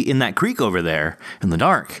pee in that creek over there in the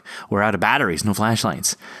dark. We're out of batteries, no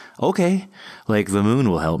flashlights. Okay, like the moon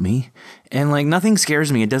will help me, and like nothing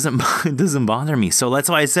scares me. It doesn't bother me. So that's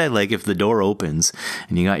why I said, like, if the door opens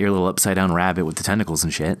and you got your little upside down rabbit with the tentacles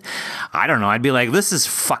and shit, I don't know. I'd be like, this is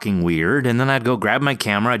fucking weird, and then I'd go grab my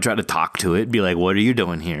camera. I'd try to talk to it, be like, what are you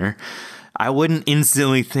doing here? I wouldn't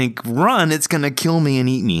instantly think, run, it's going to kill me and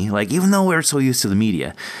eat me. Like, even though we're so used to the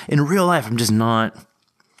media, in real life, I'm just not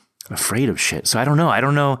afraid of shit. So I don't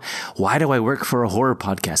know. Why do I work for a horror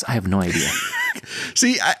podcast? I have no idea.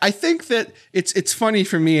 See, I think that it's funny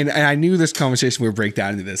for me, and I knew this conversation would break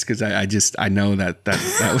down into this because I know that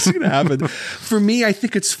was going to happen. For me, I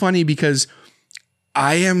think it's funny because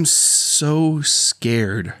I am so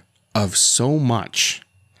scared of so much.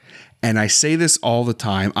 And I say this all the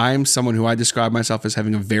time. I am someone who I describe myself as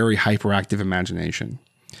having a very hyperactive imagination.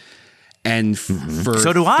 And for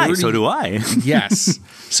So do I. Yes.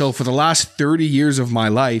 So for the last 30 years of my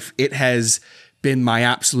life, it has been my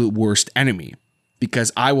absolute worst enemy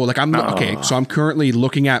because I will okay. So I'm currently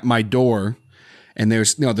looking at my door and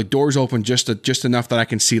there's, you know, the door's open just enough that I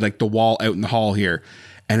can see like the wall out in the hall here.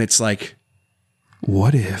 And it's like,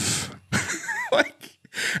 what if?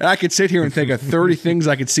 And I could sit here and think of 30 things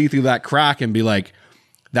I could see through that crack and be like,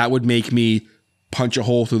 that would make me punch a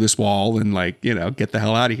hole through this wall and, like, you know, get the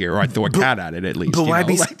hell out of here. Or I'd throw a cat at it at least. But why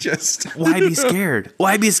be why be scared?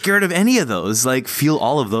 Why be scared of any of those? Like, feel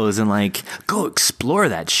all of those and like go explore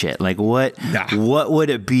that shit. Like what would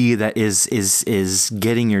it be that is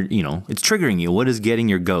getting your, you know, it's triggering you? What is getting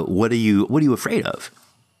your goat? What are you afraid of?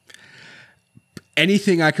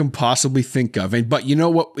 Anything I can possibly think of. But you know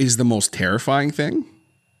what is the most terrifying thing?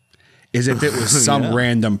 Is if it was some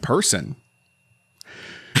random person.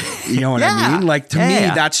 You know what I mean? Like, to me,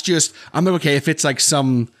 that's just, I'm like, okay, if it's like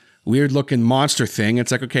some weird looking monster thing,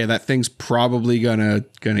 it's like, okay, that thing's probably gonna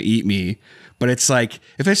eat me. But it's like,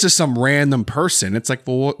 if it's just some random person, it's like,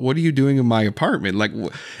 well, what are you doing in my apartment? Like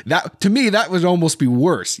that, to me, that would almost be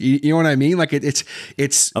worse. You know what I mean? Like it's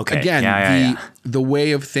okay. Again, the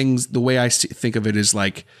way of things, the way I think of it is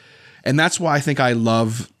like, and that's why I think I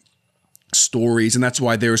love stories, and that's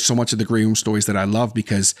why there's so much of the Grey Room stories that I love,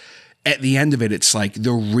 because at the end of it, it's like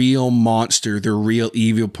the real monster, the real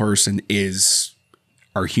evil person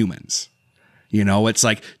are humans. You know, it's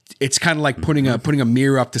like, it's kind of like putting a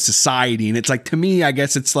mirror up to society. And it's like, to me, I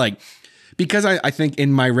guess it's like, because I think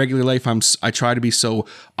in my regular life, I try to be so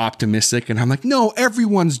optimistic, and I'm like, no,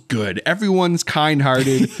 everyone's good. Everyone's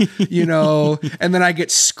kind-hearted, you know, and then I get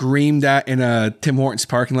screamed at in a Tim Hortons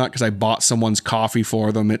parking lot because I bought someone's coffee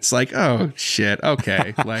for them. It's like, oh shit.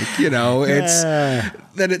 Okay. Like, you know, it's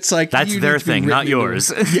like, that's their thing, not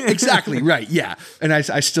yours. Yeah, exactly. Right. Yeah. And I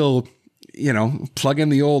still, you know, plug in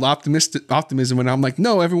the old optimism when I'm like,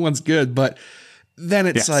 no, everyone's good. But then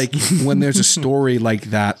it's like when there's a story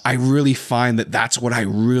like that, I really find that that's what I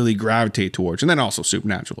really gravitate towards. And then also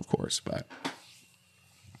supernatural, of course. But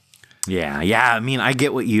yeah. I mean, I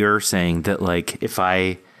get what you're saying, that like if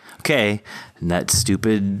I okay, that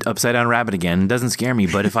stupid upside down rabbit again doesn't scare me.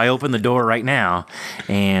 But if I open the door right now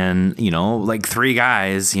and, like 3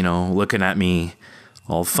 guys, looking at me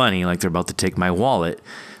all funny, like they're about to take my wallet,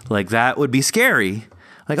 like that would be scary.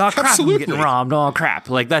 Like, oh crap, Absolutely. I'm getting robbed. Oh crap.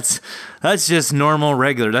 Like that's just normal,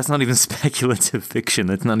 regular. That's not even speculative fiction.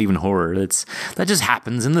 That's not even horror. That just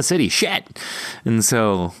happens in the city. Shit. And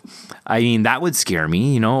so, I mean, that would scare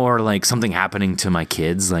me, or like something happening to my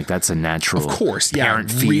kids. Like that's a natural, Of course, parent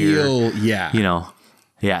fear.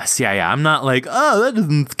 Yes, yeah. I'm not like, oh, that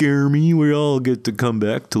doesn't scare me. We all get to come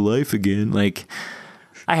back to life again. Like,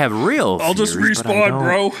 I have real. I'll just respawn,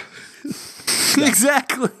 bro.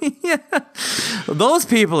 Exactly. Yeah. Those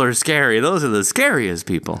people are scary. Those are the scariest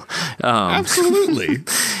people. Absolutely.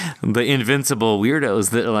 The invincible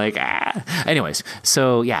weirdos that are like, ah. Anyways,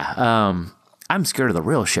 so yeah, I'm scared of the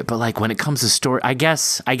real shit. But like when it comes to story, I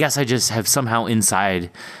guess I just have somehow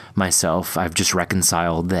inside myself, I've just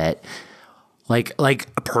reconciled that. Like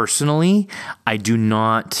personally, I do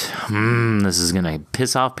not. This is gonna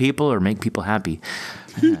piss off people or make people happy.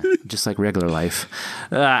 Just like regular life.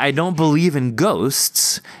 I don't believe in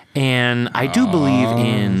ghosts, and I do believe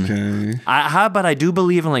in... Okay. How about I do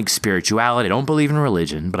believe in like spirituality? I don't believe in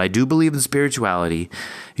religion, but I do believe in spirituality.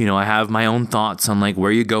 I have my own thoughts on like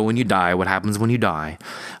where you go when you die, what happens when you die.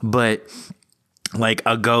 But like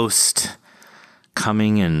a ghost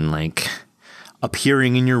coming and like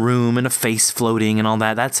appearing in your room and a face floating and all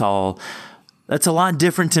that, that's a lot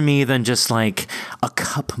different to me than just like a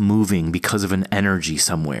cup moving because of an energy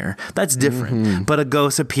somewhere. That's different. Mm-hmm. But a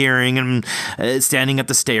ghost appearing and standing at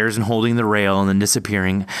the stairs and holding the rail and then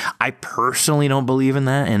disappearing, I personally don't believe in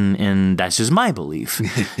that, and that's just my belief.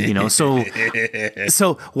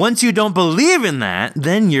 So once you don't believe in that,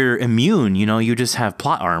 then you're immune. You just have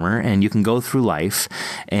plot armor and you can go through life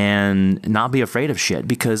and not be afraid of shit,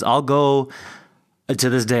 because I'll go... To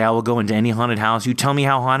this day, I will go into any haunted house. You tell me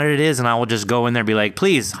how haunted it is, and I will just go in there and be like,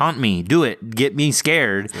 please, haunt me. Do it. Get me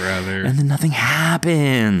scared. Brother. And then nothing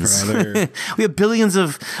happens. We have billions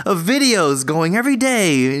of videos going every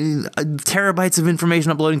day, terabytes of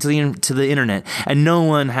information uploading to the internet, and no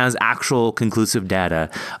one has actual conclusive data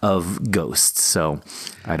of ghosts. So,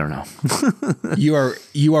 I don't know.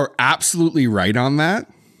 You are absolutely right on that.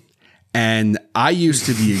 And I used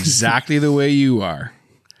to be exactly the way you are.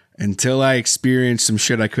 Until I experienced some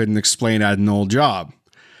shit I couldn't explain at an old job.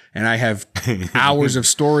 And I have hours of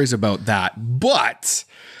stories about that. But,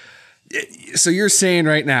 so you're saying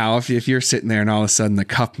right now, if you're sitting there and all of a sudden the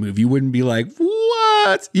cup move, you wouldn't be like,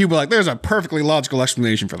 what? You'd be like, there's a perfectly logical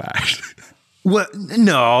explanation for that. Well,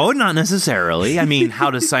 no, not necessarily. I mean,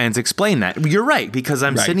 how does science explain that? You're right, because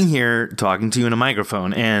I'm sitting here talking to you in a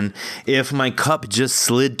microphone, and if my cup just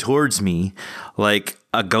slid towards me, like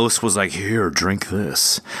a ghost was like, here, drink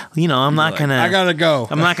this. I'm not going to... I got to go.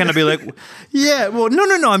 I'm not going to be like, yeah, well,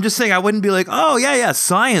 no. I'm just saying I wouldn't be like, oh, yeah,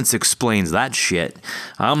 science explains that shit.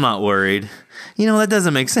 I'm not worried. That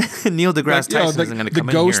doesn't make sense. Neil deGrasse Tyson isn't going to come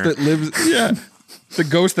in here. The ghost that lives... Yeah. The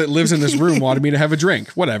ghost that lives in this room wanted me to have a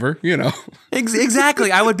drink. Whatever, Exactly.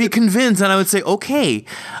 I would be convinced and I would say, okay,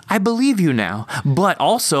 I believe you now. But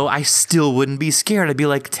also, I still wouldn't be scared. I'd be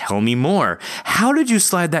like, tell me more. How did you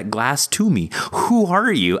slide that glass to me? Who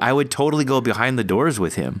are you? I would totally go behind the doors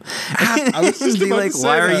with him. I was just be like,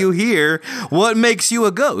 why are you here? What makes you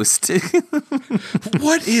a ghost?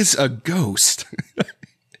 What is a ghost?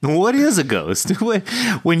 What is a ghost?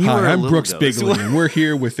 When you were I'm Brooks ghost, Bigley, and we're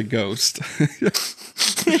here with a ghost.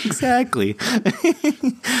 Exactly.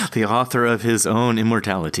 The author of his own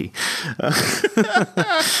immortality.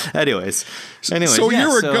 Anyways. So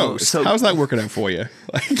you're a ghost. So how's that working out for you?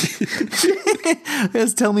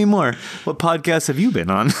 Just tell me more. What podcasts have you been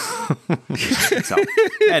on?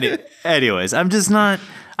 Anyways,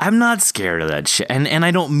 I'm not scared of that shit. And I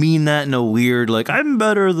don't mean that in a weird, like, I'm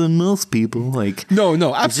better than most people. Like, no,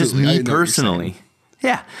 absolutely. It's just me personally.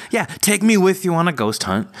 Yeah. Take me with you on a ghost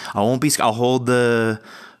hunt. I'll hold the,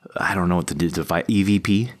 I don't know what the device,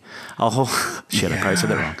 EVP. I probably said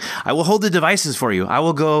that wrong. I will hold the devices for you.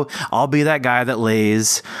 I'll be that guy that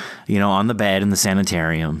lays, on the bed in the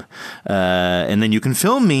sanitarium. And then you can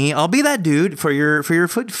film me. I'll be that dude for your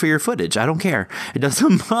footage. I don't care. It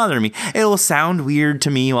doesn't bother me. It will sound weird to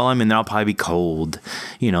me while I'm in there. I'll probably be cold.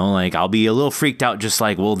 Like I'll be a little freaked out, just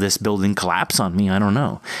like, will this building collapse on me? I don't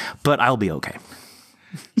know. But I'll be okay.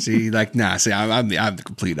 I'm the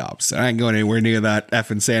complete opposite. I ain't going anywhere near that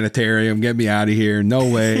effing sanitarium. Get me out of here. No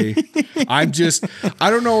way. I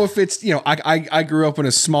don't know if it's, I grew up in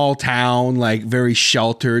a small town, like very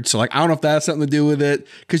sheltered. So like, I don't know if that has something to do with it.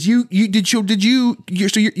 Cause you're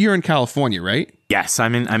in California, right? Yes.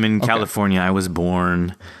 I'm in California. I was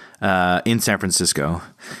born, in San Francisco.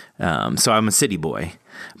 So I'm a city boy.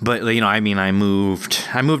 But, I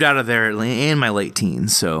moved out of there in my late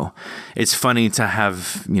teens. So it's funny to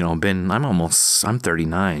have, I'm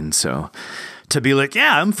 39. So to be like,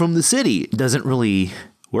 yeah, I'm from the city doesn't really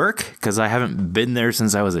work because I haven't been there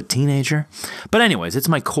since I was a teenager. But anyways, it's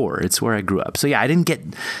my core. It's where I grew up. So yeah, I didn't get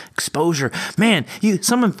exposure. Man,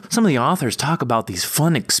 some of the authors talk about these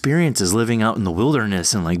fun experiences living out in the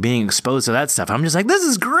wilderness and like being exposed to that stuff. I'm just like, this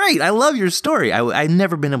is great. I love your story. I've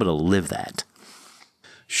never been able to live that.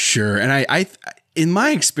 Sure. And I in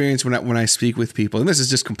my experience, when I speak with people, and this is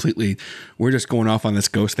just completely, we're just going off on this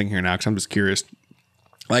ghost thing here now because I'm just curious.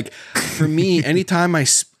 Like for me, anytime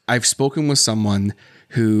I've spoken with someone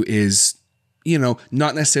who is,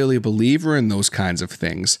 not necessarily a believer in those kinds of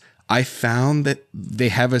things, I found that they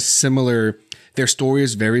have their story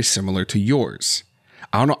is very similar to yours.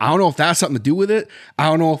 I don't know if that's something to do with it. I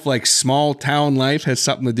don't know if like small town life has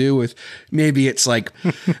something to do with, maybe it's like,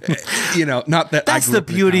 not that that's the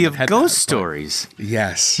beauty of ghost stories.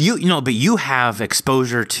 Yes. But you have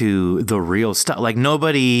exposure to the real stuff. Like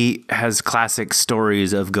nobody has classic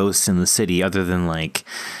stories of ghosts in the city other than like,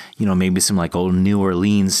 maybe some like old New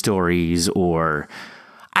Orleans stories or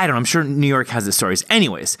I don't know. I'm sure New York has the stories.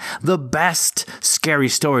 Anyways, the best scary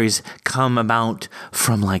stories come about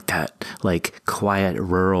from like that, like quiet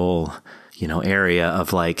rural, area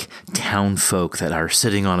of like town folk that are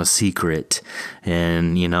sitting on a secret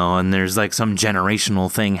and, and there's like some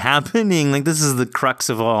generational thing happening. Like this is the crux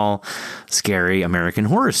of all scary American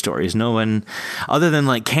horror stories. No one other than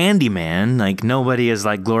like Candyman, like nobody is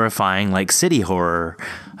like glorifying like city horror,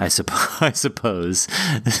 I suppose.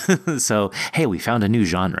 So, hey, we found a new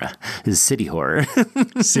genre is city horror.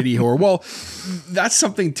 City horror. Well, that's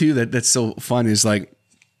something too that's so fun is like,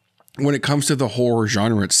 when it comes to the horror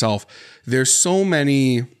genre itself, there's so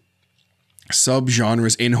many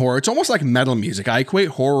subgenres in horror. It's almost like metal music. I equate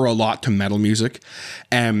horror a lot to metal music,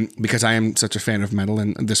 because I am such a fan of metal,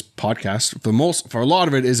 and this podcast, for a lot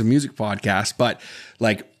of it, is a music podcast. But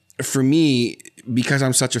like for me, because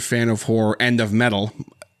I'm such a fan of horror and of metal,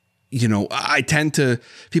 I tend to,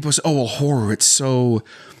 people say, "Oh, well, horror, it's so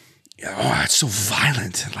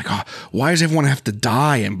violent. Like, why does everyone have to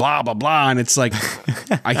die and blah, blah, blah." And it's like,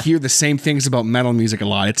 I hear the same things about metal music a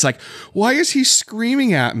lot. It's like, why is he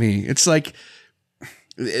screaming at me? It's like,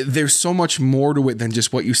 there's so much more to it than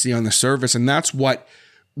just what you see on the surface. And that's what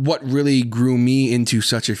really grew me into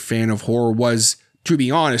such a fan of horror was, to be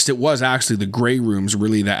honest, it was actually the Grey Rooms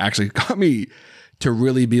really that actually got me to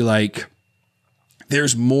really be like,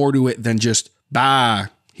 there's more to it than just,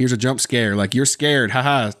 here's a jump scare. Like, you're scared.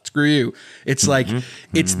 Haha, screw you. It's like,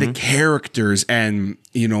 it's the characters and,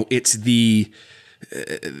 it's the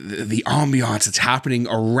ambiance that's happening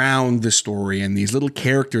around the story and these little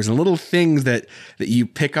characters and little things that you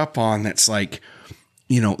pick up on. That's like,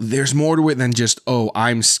 there's more to it than just, oh,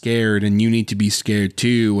 I'm scared and you need to be scared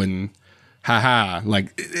too. And haha,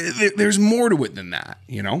 like there's more to it than that,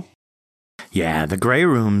 Yeah. The Grey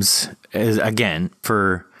Rooms is, again,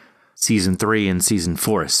 for season 3 and season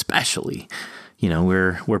 4 especially,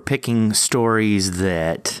 we're picking stories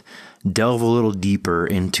that delve a little deeper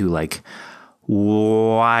into like,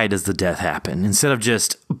 why does the death happen instead of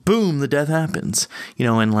just boom, the death happens,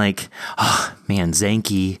 and like, oh man,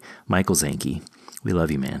 Michael Zanke, we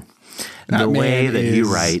love you, man. The way that he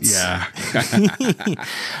writes,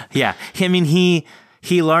 yeah. I mean,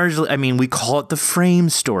 he largely, we call it the frame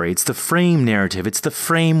story. It's the frame narrative. It's the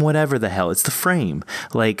frame whatever the hell. It's the frame.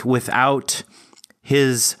 Like, without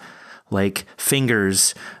his, like,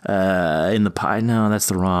 fingers in the pie. No, that's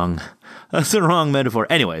the wrong metaphor.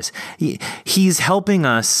 Anyways, he's helping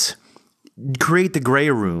us create the Grey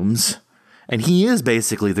Rooms. And he is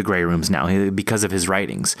basically the Grey Rooms now because of his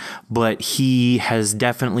writings. But he has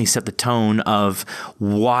definitely set the tone of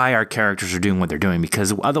why our characters are doing what they're doing.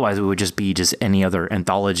 Because otherwise it would just be just any other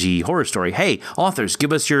anthology horror story. Hey, authors,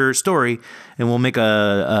 give us your story and we'll make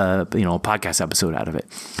a podcast episode out of it.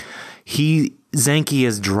 Zanke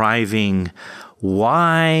is driving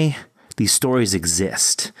why these stories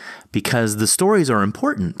exist. Because the stories are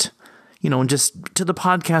important. And just to the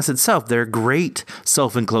podcast itself, they're great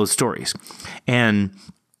self-enclosed stories. And,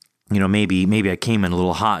 maybe I came in a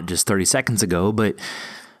little hot just 30 seconds ago, but,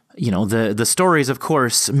 the stories, of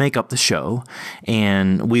course, make up the show.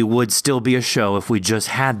 And we would still be a show if we just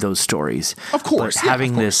had those stories. Of course. But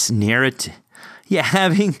having this narrative... Yeah,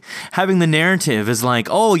 having the narrative is like,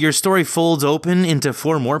 oh, your story folds open into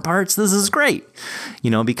 4 more parts. This is great,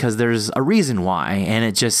 because there's a reason why. And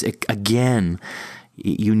it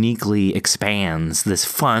uniquely expands this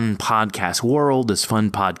fun podcast world, this fun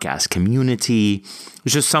podcast community.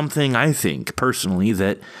 It's just something I think personally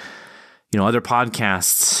that, other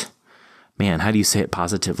podcasts, man, how do you say it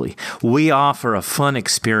positively? We offer a fun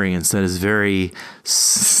experience that is very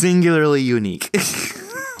singularly unique.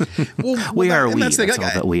 That's all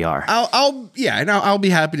that we are. I'll be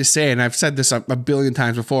happy to say, and I've said this a billion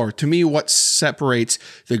times before, to me, what separates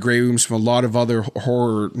the Grey Rooms from a lot of other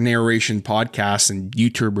horror narration podcasts and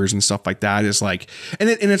YouTubers and stuff like that is like, and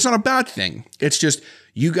it's not a bad thing. It's just,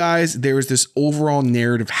 you guys, there is this overall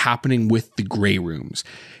narrative happening with the Grey Rooms.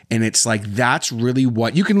 And it's like, that's really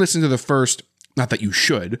what you can listen to the first, not that you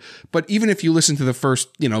should, but even if you listen to the first,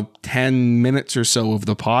 10 minutes or so of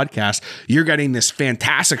the podcast, you're getting this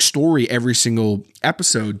fantastic story every single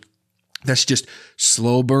episode that's just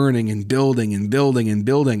slow burning and building and building and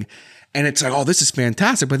building. And it's like, oh, this is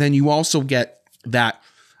fantastic. But then you also get that,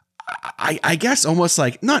 I guess, almost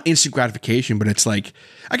like not instant gratification, but it's like,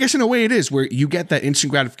 I guess in a way it is, where you get that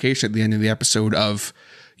instant gratification at the end of the episode of,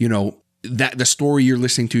 that the story you're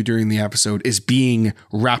listening to during the episode is being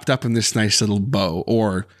wrapped up in this nice little bow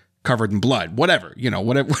or covered in blood, whatever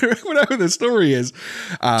the story is.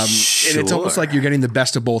 Sure. And it's almost like you're getting the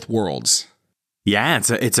best of both worlds. Yeah,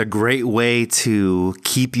 it's a great way to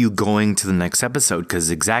keep you going to the next episode,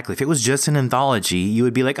 because exactly, if it was just an anthology, you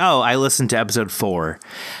would be like, oh, I listened to episode 4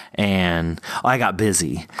 and I got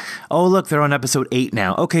busy. Oh, look, they're on episode 8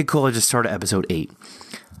 now. Okay, cool, I just started episode 8.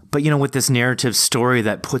 But, with this narrative story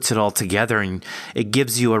that puts it all together, and it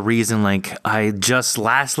gives you a reason, like, I just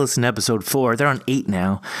last listened to episode 4. They're on 8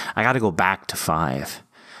 now. I got to go back to 5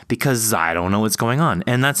 because I don't know what's going on.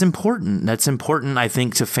 And that's important. That's important, I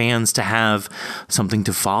think, to fans to have something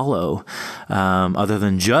to follow other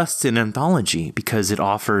than just an anthology, because it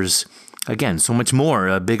offers, again, so much more,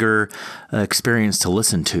 a bigger experience to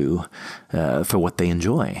listen to for what they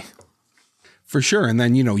enjoy. For sure. And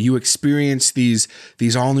then, you experience these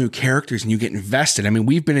all new characters and you get invested. I mean,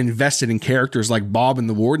 we've been invested in characters like Bob and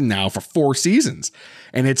the Warden now for 4 seasons.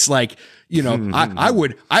 And it's like, I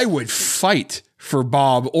would fight for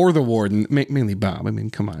Bob or the Warden, mainly Bob. I mean,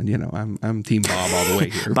 come on, I'm Team Bob all the way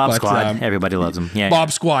here. Bob Squad. Everybody loves him. Yeah.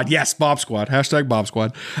 Bob Squad. Yes, Bob Squad. Hashtag Bob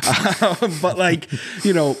Squad. But like,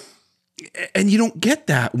 and you don't get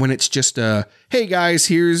that when it's just hey guys,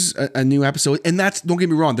 here's a new episode. And that's, don't get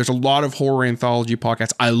me wrong, there's a lot of horror anthology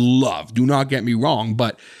podcasts I love, do not get me wrong,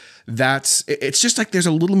 but it's just like there's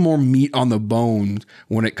a little more meat on the bone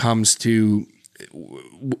when it comes to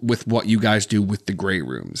with what you guys do with the Grey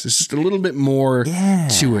Rooms. It's just a little bit more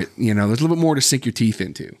to it, there's a little bit more to sink your teeth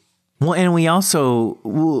into. Well, and we also,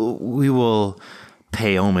 we will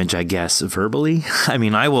pay homage, I guess, verbally. I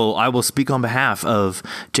mean, I will speak on behalf of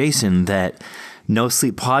Jason that No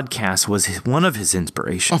Sleep Podcast was one of his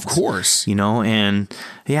inspirations. Of course. And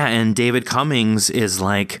David Cummings is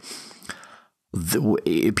like,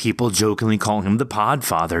 people jokingly call him the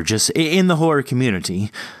Podfather, just in the horror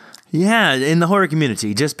community. Yeah, in the horror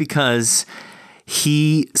community, just because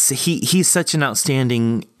he's such an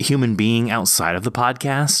outstanding human being outside of the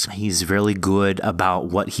podcast. He's really good about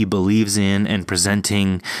what he believes in and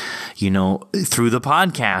presenting, through the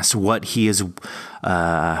podcast, what he is,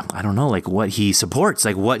 what he supports,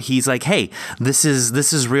 like what he's like, hey, this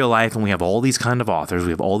is real life. And we have all these kind of authors. We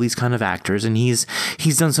have all these kind of actors. And he's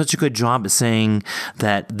done such a good job at saying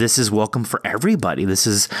that this is welcome for everybody. This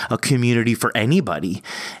is a community for anybody.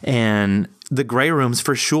 And the Grey Rooms,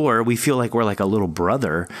 for sure, we feel like we're like a little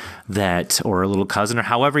brother or a little cousin, or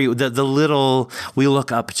however we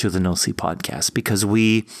look up to the No Sleep Podcast, because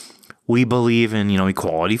we believe in,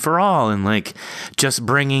 equality for all, and like just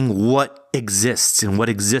bringing what exists, and what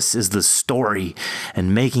exists is the story,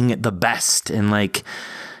 and making it the best. And like,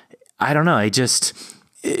 I don't know,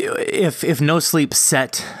 if No Sleep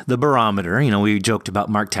set the barometer, we joked about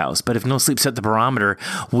Mark Taus, but if No Sleep set the barometer,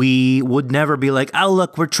 we would never be like, oh,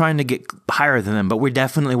 look, we're trying to get higher than them. But we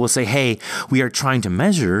definitely will say, hey, we are trying to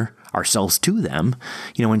measure ourselves to them,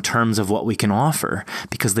 in terms of what we can offer,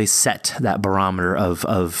 because they set that barometer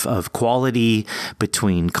of quality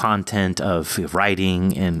between content, of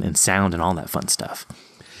writing and sound and all that fun stuff.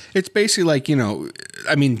 It's basically like,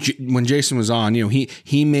 when Jason was on,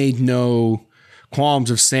 he made no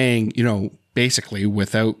qualms of saying, basically,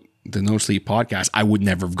 without the No Sleep Podcast, I would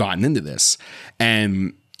never have gotten into this.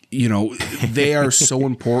 And, they are so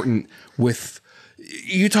important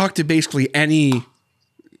you talk to basically any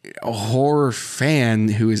horror fan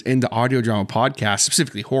who is into audio drama podcasts,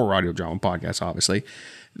 specifically horror audio drama podcasts, obviously,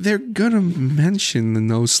 they're going to mention the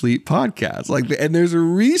No Sleep Podcast. And there's a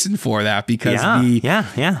reason for that, because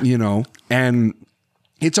and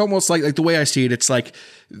it's almost like the way I see it, it's like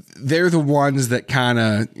they're the ones that kind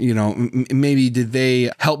of, maybe did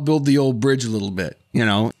they help build the old bridge a little bit,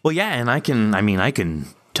 Well, yeah, and I can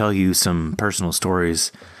tell you some personal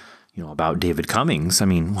stories, about David Cummings. I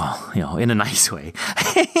mean, well, in a nice way.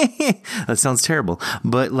 That sounds terrible.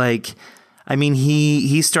 But like, I mean,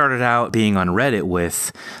 he started out being on Reddit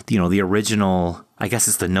with, the original, I guess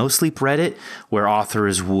it's the No Sleep Reddit, where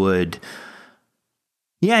authors would...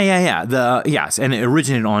 Yeah. Yes, and it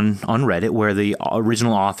originated on Reddit, where the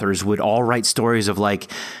original authors would all write stories of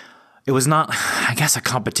like, it was not, I guess a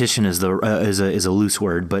competition is a loose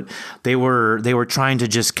word, but they were trying to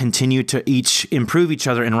just continue to each improve each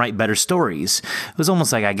other and write better stories. It was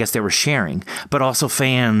almost like, I guess they were sharing, but also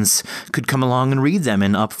fans could come along and read them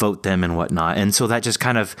and upvote them and whatnot. And so that just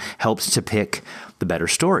kind of helps to pick the better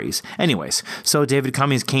stories. Anyways, so David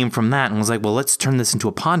Cummings came from that and was like, well, let's turn this into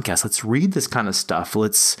a podcast. Let's read this kind of stuff.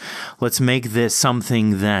 Let's make this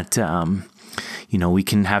something that, we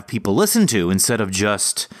can have people listen to instead of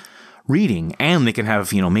just reading, and they can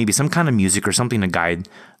have, maybe some kind of music or something to guide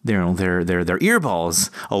their earballs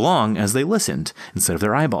along as they listened instead of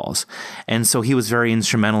their eyeballs. And so he was very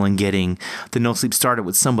instrumental in getting the No Sleep started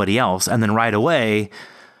with somebody else. And then right away,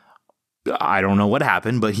 I don't know what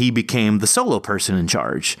happened, but he became the solo person in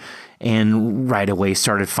charge, and right away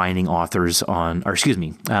started finding actors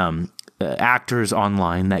online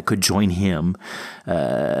that could join him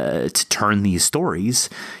to turn these stories,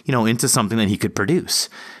 into something that he could produce.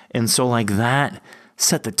 And so like that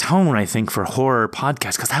set the tone, I think, for horror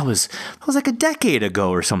podcasts, because that was like a decade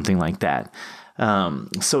ago or something like that.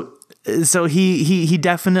 So he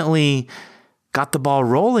definitely got the ball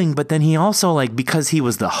rolling, but then he also, like, because he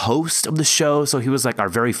was the host of the show, so he was like our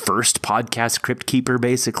very first podcast crypt keeper,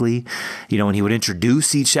 basically, and he would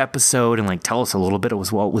introduce each episode and like tell us a little bit of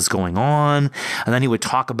what was going on. And then he would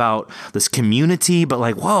talk about this community, but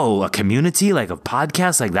like, whoa, a community, like a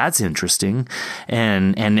podcast, like that's interesting.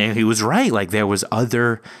 And he was right. Like there was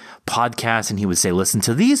other podcasts, and he would say, listen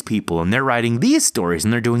to these people, and they're writing these stories,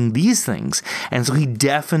 and they're doing these things. And so he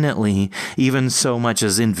definitely, even so much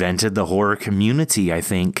as invented the horror community, I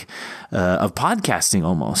think, of podcasting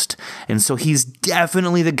almost. And so he's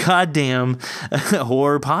definitely the goddamn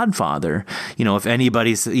horror podfather. If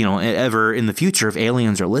anybody's, ever in the future, if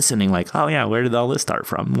aliens are listening, like, oh yeah, where did all this start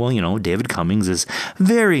from? Well, David Cummings is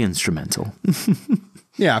very instrumental.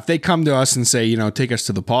 Yeah, if they come to us and say, take us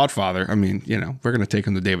to the Podfather, I mean, we're going to take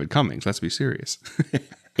them to David Cummings. Let's be serious.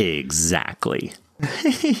 Exactly.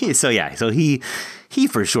 So he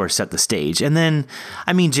for sure set the stage. And then,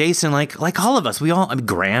 I mean, Jason, like all of us,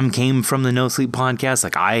 Graham came from the No Sleep podcast.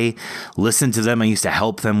 Like I listened to them. I used to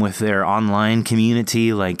help them with their online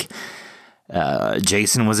community. Like,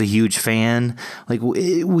 Jason was a huge fan. Like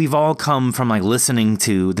we've all come from like listening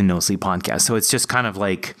to the No Sleep podcast. So it's just kind of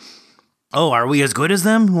like, oh, are we as good as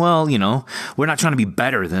them? Well, we're not trying to be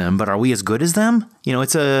better than them, but are we as good as them?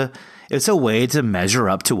 It's a way to measure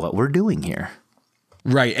up to what we're doing here.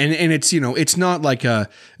 Right. And it's, it's not like a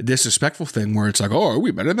disrespectful thing where it's like, oh, are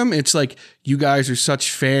we better than them? It's like you guys are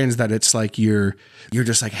such fans that it's like you're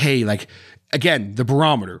just like, hey, like, again, the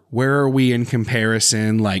barometer, where are we in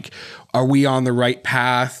comparison? Like, are we on the right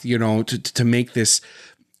path, to make this?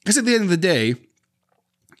 Because at the end of the day,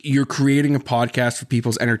 you're creating a podcast for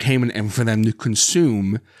people's entertainment and for them to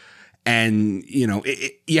consume. And,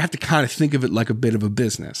 you have to kind of think of it like a bit of a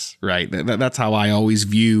business, right? That's how I always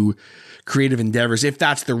view creative endeavors. If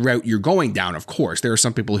that's the route you're going down, of course, there are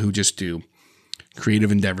some people who just do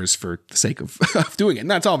creative endeavors for the sake of doing it. And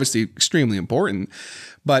that's obviously extremely important.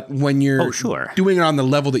 But when you're doing it on the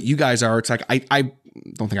level that you guys are, it's like, I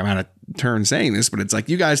don't think I'm out of turn saying this, but it's like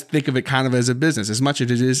you guys think of it kind of as a business as much as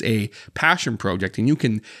it is a passion project. And you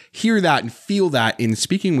can hear that and feel that in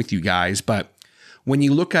speaking with you guys. But when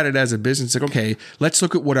you look at it as a business, like, okay, let's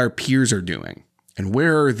look at what our peers are doing and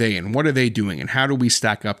where are they and what are they doing and how do we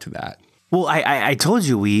stack up to that? Well, I told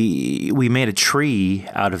you we made a tree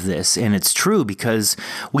out of this, and it's true because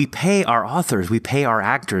we pay our authors, we pay our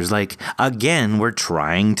actors. Like, again, we're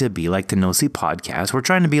trying to be like the No Sleep podcast. We're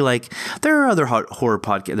trying to be like, there are other horror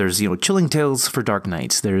podcasts. There's, Chilling Tales for Dark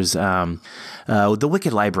Nights. There's The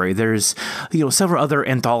Wicked Library. There's, several other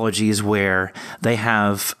anthologies where they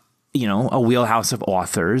have, a wheelhouse of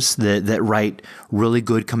authors that write really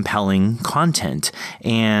good, compelling content.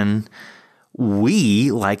 And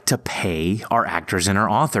we like to pay our actors and our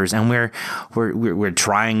authors, and we're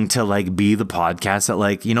trying to like be the podcast that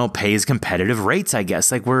like, pays competitive rates, I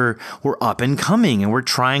guess. Like we're up and coming, and we're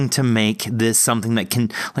trying to make this something that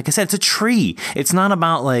can, like I said, it's a tree. It's not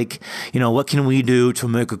about like, what can we do to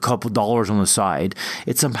make a couple dollars on the side?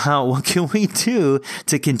 It's about what can we do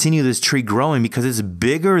to continue this tree growing because it's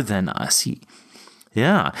bigger than us.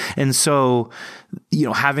 Yeah. And so,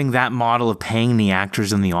 having that model of paying the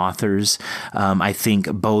actors and the authors, I think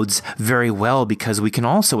bodes very well, because we can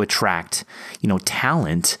also attract,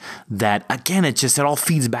 talent that, again, it all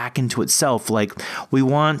feeds back into itself. Like, we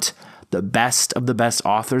want the best of the best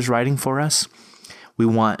authors writing for us. We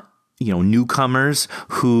want, newcomers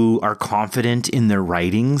who are confident in their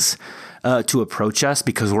writings to approach us,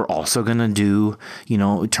 because we're also going to do,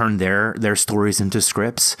 turn their stories into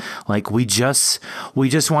scripts. Like, we just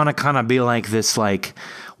want to kind of be like this, like,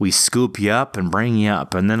 we scoop you up and bring you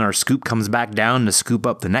up, and then our scoop comes back down to scoop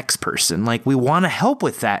up the next person. Like, we want to help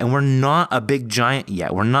with that, and we're not a big giant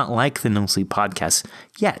yet. We're not like the No Sleep podcast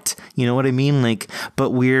yet. You know what I mean? Like, but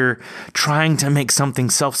we're trying to make something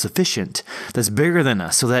self-sufficient that's bigger than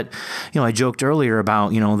us, so that, I joked earlier about,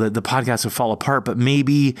 the podcast will fall apart, but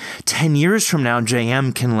maybe 10 years from now,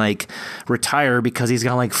 JM can like retire because he's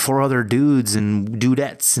got like 4 other dudes and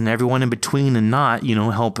dudettes and everyone in between and not,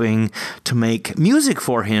 helping to make music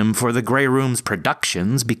for him for the Grey Room's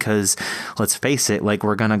productions, because let's face it, like,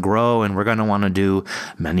 we're going to grow and we're going to want to do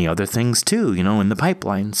many other things too, in the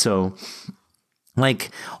pipeline. So, like,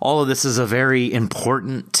 all of this is a very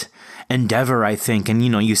important endeavor, I think. And,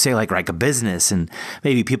 you say like a business, and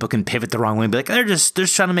maybe people can pivot the wrong way and be like, they're just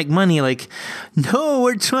trying to make money. Like, no,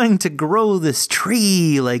 we're trying to grow this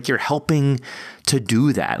tree. Like, you're helping to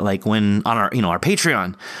do that. Like, when on our, our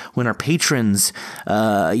Patreon, when our patrons,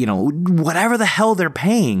 whatever the hell they're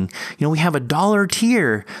paying, we have $1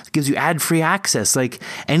 tier that gives you ad-free access. Like,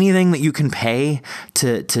 anything that you can pay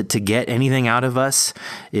to get anything out of us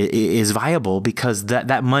is viable, because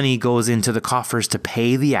that money goes into the coffers to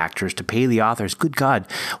pay the actors, to pay the authors. Good God,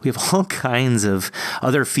 we have all kinds of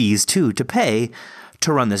other fees too to pay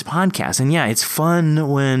to run this podcast. And yeah, it's fun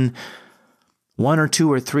when 1 or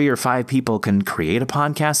 2 or 3 or 5 people can create a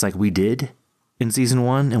podcast like we did in season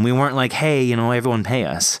 1. And we weren't like, hey, everyone pay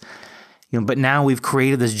us. But now we've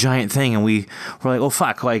created this giant thing, and we're like, oh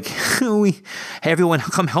fuck, like, hey, everyone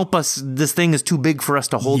come help us. This thing is too big for us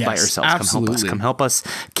to hold by ourselves. Absolutely. Come help us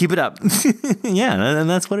keep it up. Yeah, and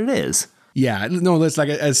that's what it is. Yeah, no, that's like,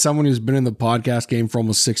 as someone who's been in the podcast game for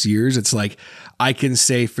almost 6 years, it's like, I can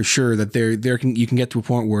say for sure that you can get to a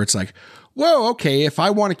point where it's like, whoa, okay, if I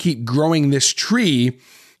want to keep growing this tree,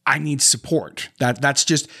 I need support. That's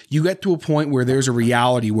just, you get to a point where there's a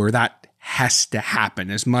reality where that has to happen,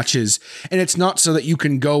 as much as, and it's not so that you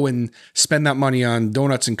can go and spend that money on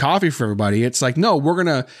donuts and coffee for everybody. It's like, no,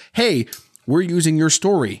 hey, we're using your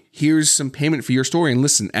story. Here's some payment for your story. And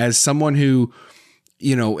listen, as someone who,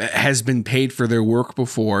 has been paid for their work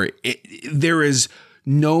before, there is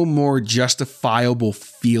no more justifiable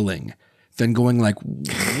feeling than going like,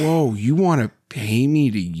 whoa, you want to pay me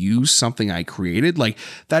to use something I created? Like,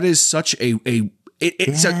 that is such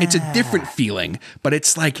it's a different feeling, but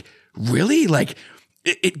it's like, really? Like,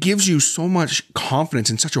 it gives you so much confidence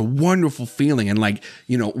and such a wonderful feeling. And like,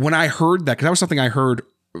 when I heard that, because that was something I heard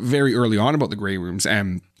very early on about the Grey Rooms,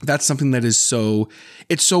 and that's something that is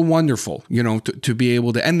it's so wonderful, to be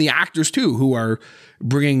able to, and the actors too, who are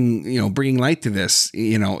bringing light to this,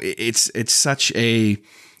 it's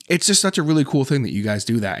just such a really cool thing that you guys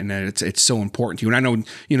do that, and that it's so important to you. And I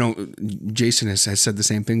know, Jason has said the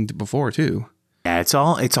same thing before too. Yeah, it's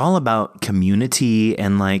all about community,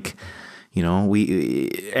 and like,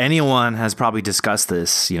 anyone has probably discussed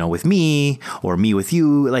this, with me or me with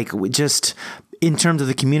you, like, just in terms of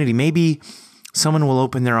the community. Maybe someone will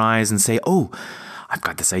open their eyes and say, oh, I've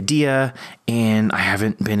got this idea and I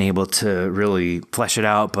haven't been able to really flesh it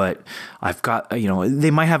out, but I've got, they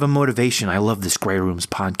might have a motivation. I love this Grey Rooms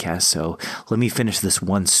podcast, so let me finish this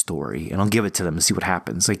one story and I'll give it to them and see what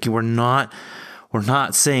happens. Like, we're not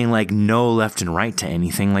saying like no left and right to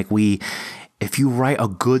anything. Like, if you write a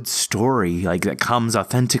good story, like, that comes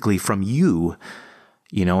authentically from you,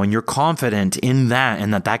 and you're confident in that,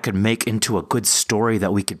 and that could make into a good story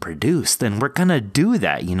that we could produce, then we're going to do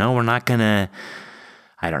that. We're not going to,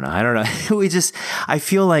 I don't know. I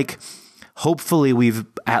feel like hopefully we've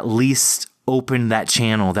at least opened that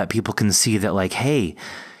channel that people can see that, like, hey,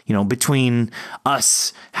 between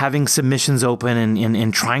us having submissions open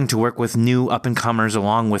and trying to work with new up and comers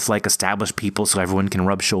along with like established people so everyone can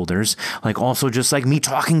rub shoulders, like, also just like me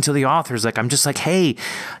talking to the authors, like, I'm just like, hey,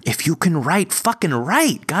 if you can write, fucking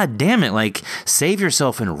write. God damn it. Like, save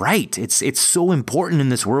yourself and write. It's so important in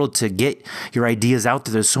this world to get your ideas out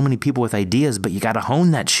there. There's so many people with ideas, but you got to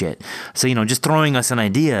hone that shit. So, just throwing us an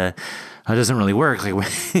idea, that doesn't really work. Like,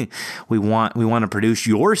 we want to produce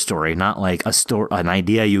your story, not like an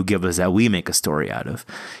idea you give us that we make a story out of.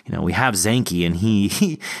 We have Zanky, and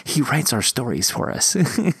he writes our stories for us.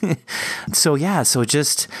 So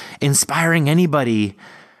just inspiring anybody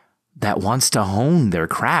that wants to hone their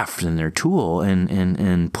craft and their tool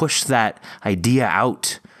and push that idea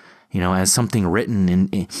out, as something written.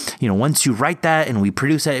 And, once you write that and we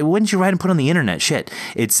produce that, once you write and put on the internet, shit,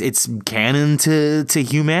 it's canon to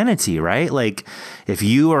humanity, right? Like if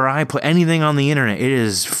you or I put anything on the internet, it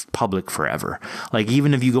is public forever. Like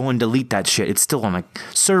even if you go and delete that shit, it's still on a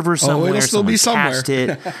server somewhere. It'll still be somewhere. Cached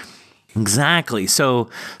it. Exactly. So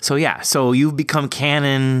you become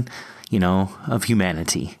canon, of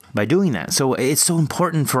humanity by doing that. So it's so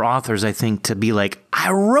important for authors, I think, to be like,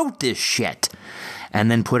 I wrote this shit, and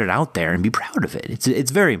then put it out there and be proud of it.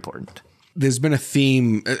 It's very important. There's been a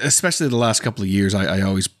theme, especially the last couple of years, I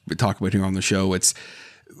always talk about here on the show. It's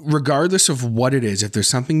regardless of what it is, if there's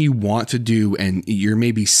something you want to do and you're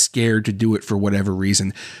maybe scared to do it for whatever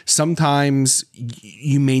reason, sometimes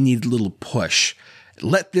you may need a little push.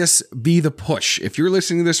 Let this be the push. If you're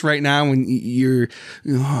listening to this right now and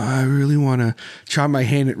I really want to try my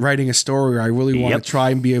hand at writing a story, or I really want to try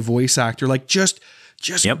and be a voice actor, like just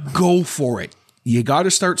go for it. You got to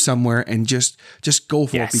start somewhere and just go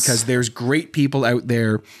for it, because there's great people out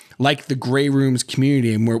there like the Grey Rooms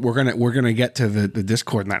community, and we're gonna get to the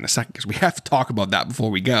Discord in that in a second, because we have to talk about that before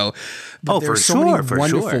we go. But there's so many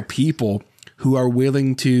wonderful people who are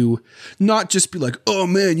willing to not just be like, oh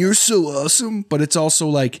man, you're so awesome, but it's also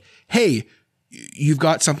like, hey, you've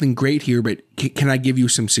got something great here, but can I give you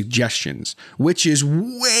some suggestions? Which is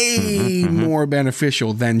way more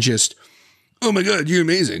beneficial than just, oh my God, you're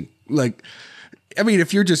amazing. Like, I mean,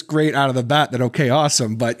 if you're just great out of the bat, then okay,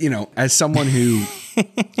 awesome. But, as someone who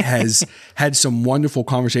has had some wonderful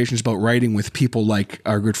conversations about writing with people like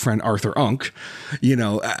our good friend Arthur Unk,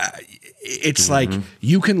 it's like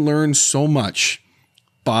you can learn so much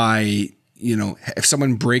by, if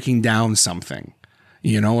someone breaking down something,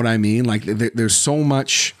 you know what I mean? Like there's so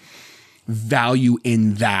much value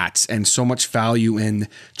in that, and so much value in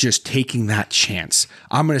just taking that chance.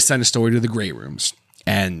 I'm going to send a story to the Grey Rooms,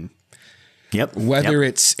 and whether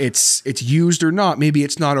it's used or not, maybe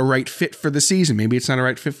it's not a right fit for the season. Maybe it's not a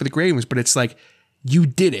right fit for the Grey Rooms, but it's like, you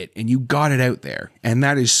did it and you got it out there. And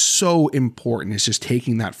that is so important. It's just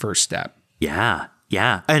taking that first step. Yeah.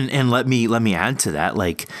 Yeah. And let me add to that.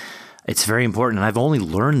 Like, it's very important. And I've only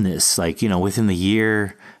learned this, like, within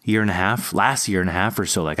the last year and a half or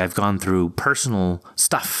so. Like, I've gone through personal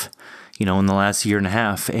stuff, in the last year and a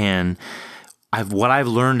half. And what I've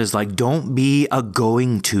learned is, like, don't be a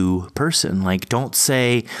going to person. Like, don't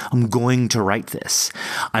say, I'm going to write this.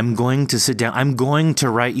 I'm going to sit down. I'm going to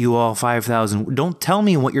write you all 5,000. Don't tell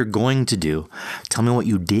me what you're going to do. Tell me what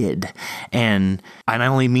you did. And I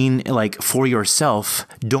only mean, like, for yourself,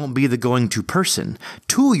 don't be the going to person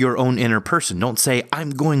to your own inner person. Don't say,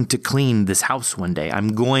 I'm going to clean this house one day.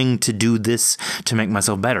 I'm going to do this to make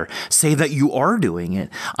myself better. Say that you are doing it.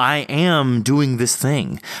 I am doing this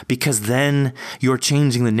thing, because then you're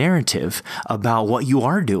changing the narrative about what you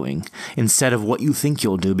are doing instead of what you think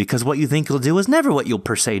you'll do, because what you think you'll do is never what you'll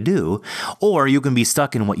per se do. Or you can be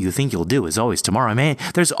stuck in what you think you'll do is always tomorrow. Man,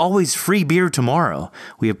 there's always free beer tomorrow.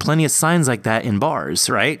 We have plenty of signs like that in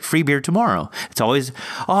bars, right? Free beer tomorrow. It's always,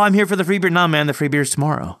 oh, I'm here for the free beer. Nah, man, the free beer's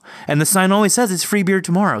tomorrow. And the sign always says it's free beer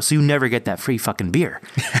tomorrow. So you never get that free fucking beer.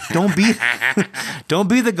 Don't be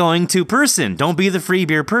the going to person. Don't be the free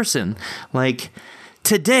beer person. Like,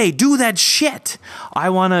 today, do that shit. I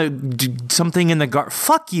want to do something in the garden.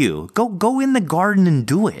 Fuck you. Go in the garden and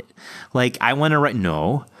do it. Like, I want to write.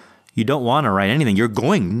 No, you don't want to write anything. You're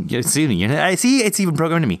going. I see. It's even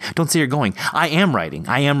programmed to me. Don't say you're going. I am writing.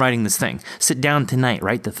 I am writing this thing. Sit down tonight.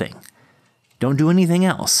 Write the thing. Don't do anything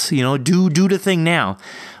else. Do the thing now.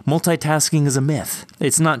 Multitasking is a myth.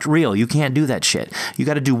 It's not real. You can't do that shit. You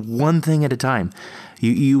got to do one thing at a time.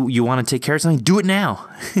 You want to take care of something? Do it now.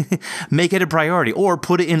 Make it a priority, or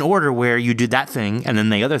put it in order where you do that thing and then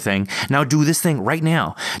the other thing. Now do this thing right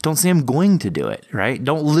now. Don't say I'm going to do it, right?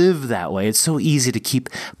 Don't live that way. It's so easy to keep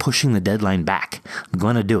pushing the deadline back. I'm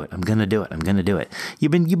going to do it. I'm going to do it. I'm going to do it.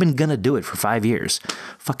 You've been going to do it for 5 years.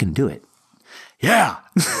 Fucking do it. Yeah.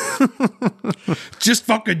 Just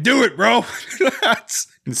fucking do it, bro.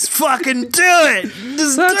 Just fucking do it.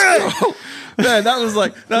 Just do it. Man, that was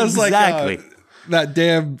exactly. Like that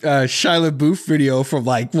damn Shia LaBeouf video from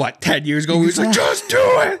 10 years ago. He was like, just do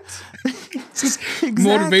it. Exactly.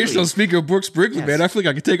 Motivational speaker Brooks Bigley, man. I feel like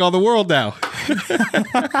I can take on the world now.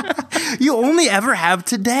 You only ever have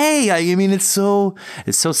today. I mean, it's so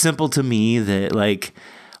simple to me that, like,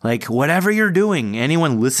 Like, whatever you're doing,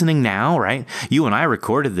 anyone listening now, right? You and I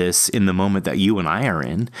recorded this in the moment that you and I are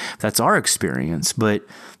in. That's our experience. But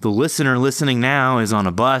the listener listening now is on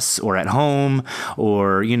a bus or at home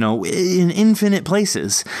or, you know, in infinite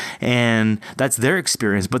places. And that's their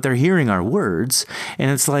experience, but they're hearing our words. And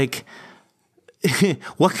it's like,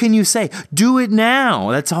 what can you say? Do it now.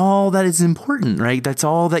 That's all that is important, right? That's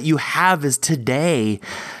all that you have is today.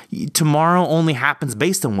 Tomorrow only happens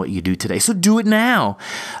based on what you do today. So do it now.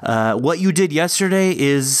 What you did yesterday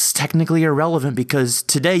is technically irrelevant because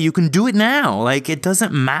today you can do it now. Like, it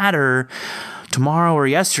doesn't matter tomorrow or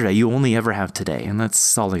yesterday. You only ever have today. And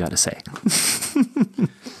that's all I got to say.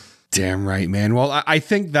 Damn right, man. Well, I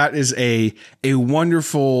think that is a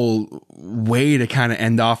wonderful way to kind of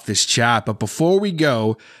end off this chat. But before we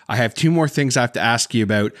go, I have two more things I have to ask you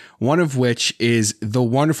about. One of which is the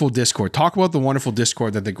wonderful Discord. Talk about the wonderful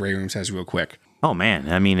Discord that the Grey Rooms has real quick. Oh, man.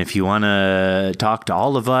 I mean, if you want to talk to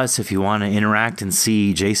all of us, if you want to interact and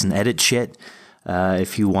see Jason edit shit,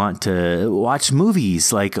 if you want to watch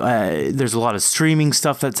movies, like there's a lot of streaming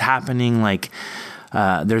stuff that's happening, like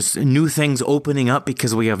there's new things opening up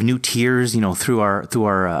because we have new tiers, you know, through our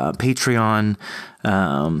Patreon.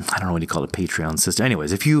 I don't know what you call it, Patreon system.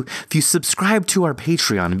 Anyways, if you subscribe to our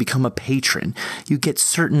Patreon and become a patron, you get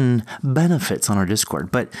certain benefits on our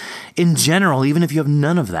Discord. But in general, even if you have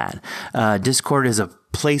none of that, Discord is a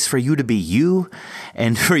place for you to be you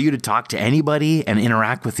and for you to talk to anybody and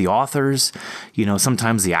interact with the authors. You know,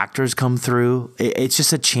 sometimes the actors come through. It's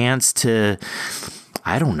just a chance to,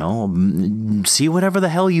 I don't know, see whatever the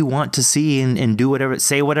hell you want to see and do whatever,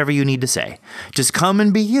 say whatever you need to say. Just come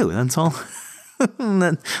and be you. That's all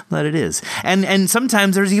that it is. And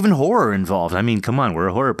sometimes there's even horror involved. I mean, come on, we're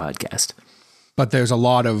a horror podcast. But there's a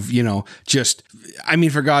lot of, you know, just, I mean,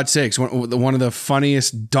 for God's sakes, one of the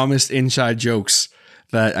funniest, dumbest inside jokes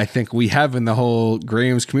that I think we have in the whole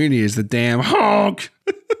Graham's community is the damn honk.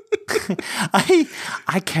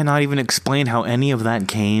 I cannot even explain how any of that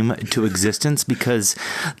came to existence because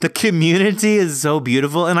the community is so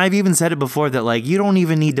beautiful. And I've even said it before that, like, you don't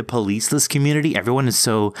even need to police this community. Everyone is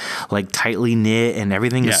so, like, tightly knit and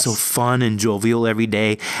everything is so fun and jovial every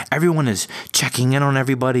day. Everyone is checking in on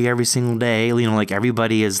everybody every single day. You know, like,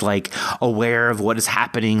 everybody is, like, aware of what is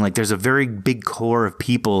happening. Like, there's a very big core of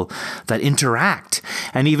people that interact.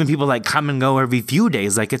 And even people, like, come and go every few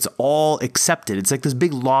days. Like, it's all accepted. It's like this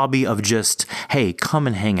big lobby of just, hey, come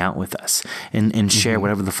and hang out with us and share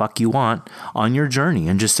whatever the fuck you want on your journey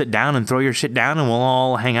and just sit down and throw your shit down and we'll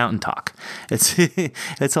all hang out and talk. It's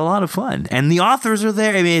it's a lot of fun. And the authors are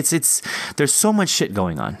there. I mean, it's there's so much shit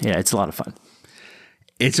going on. Yeah, it's a lot of fun.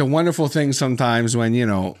 It's a wonderful thing sometimes when, you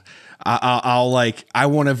know, I'll like, I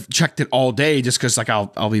won't have checked it all day just because, like,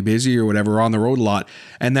 I'll be busy or whatever, on the road a lot.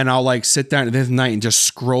 And then I'll, like, sit down at this night and just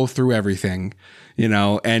scroll through everything, you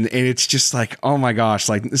know, and it's just like, oh my gosh,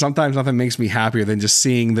 like, sometimes nothing makes me happier than just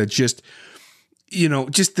seeing the just, you know,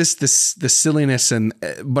 just the silliness and,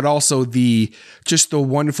 but also the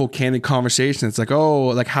wonderful candid conversation. It's like, oh,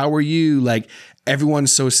 like, how are you? Like,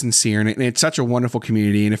 everyone's so sincere and it's such a wonderful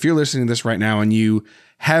community. And if you're listening to this right now and you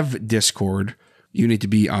have Discord, you need to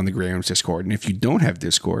be on the Grey Rooms Discord. And if you don't have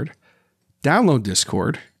Discord, download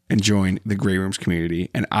Discord and join the Grey Rooms community.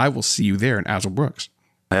 And I will see you there in Azle Brooks.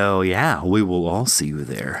 Oh, yeah, we will all see you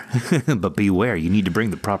there. But beware, you need to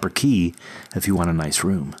bring the proper key if you want a nice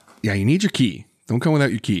room. Yeah, you need your key. Don't come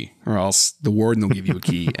without your key, or else the warden will give you a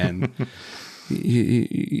key. And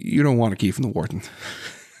you don't want a key from the warden.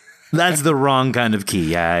 That's the wrong kind of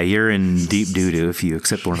key. Yeah, you're in deep doo-doo if you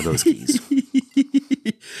accept one of those keys.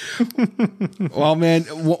 Well, man,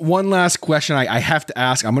 one last question I have to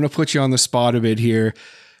ask. I'm going to put you on the spot a bit here.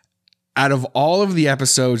 Out of all of the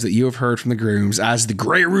episodes that you have heard from the Grey Rooms, as the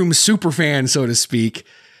Grey Room superfan, so to speak,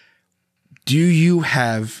 do you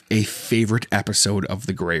have a favorite episode of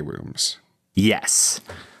the Grey Rooms? Yes.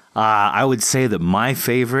 I would say that my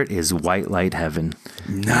favorite is White Light Heaven.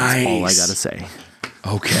 Nice. That's all I got to say.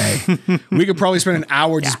 Okay. We could probably spend an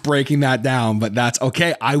hour just breaking that down, but that's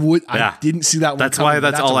okay. I didn't see that one. That's coming, why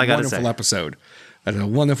that's all I got to say. Wonderful episode. That's a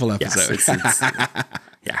wonderful episode.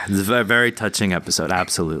 Yes, it's a very touching episode.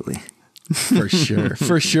 Absolutely. For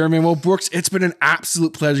sure, man. Well, Brooks, it's been an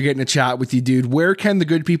absolute pleasure getting to chat with you, dude. Where can the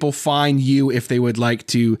good people find you if they would like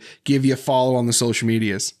to give you a follow on the social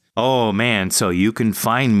medias? Oh, man. So you can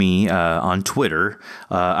find me on Twitter.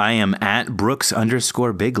 I am at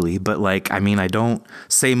Brooks_Bigley. But, like, I mean, I don't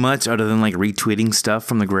say much other than, like, retweeting stuff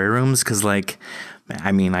from the Grey Rooms because, like,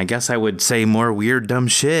 I mean, I guess I would say more weird, dumb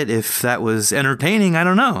shit if that was entertaining. I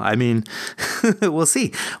don't know. I mean, we'll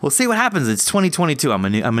see. We'll see what happens. It's 2022. I'm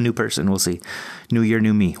a new person. We'll see. New year,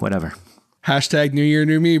 new me, whatever. Hashtag New Year,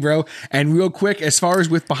 New Me, bro. And real quick, as far as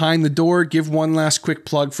with Behind the Door, give one last quick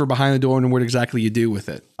plug for Behind the Door and what exactly you do with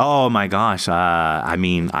it. Oh my gosh. I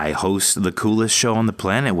mean, I host the coolest show on the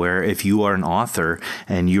planet where if you are an author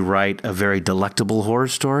and you write a very delectable horror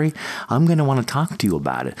story, I'm going to want to talk to you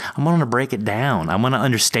about it. I'm going to break it down. I want to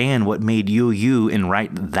understand what made you you and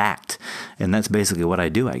write that. And that's basically what I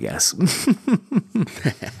do, I guess.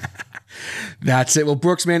 That's it. Well,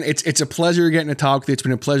 Brooks, man, it's a pleasure getting to talk with you. It's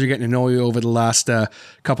been a pleasure getting to know you over the last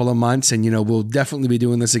couple of months. And, we'll definitely be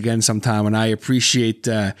doing this again sometime. And I appreciate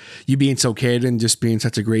you being so candid and just being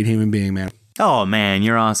such a great human being, man. Oh, man,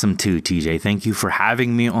 you're awesome too, TJ. Thank you for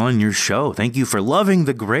having me on your show. Thank you for loving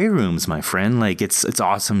the Grey Rooms, my friend. Like, it's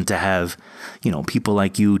awesome to have, people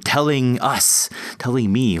like you telling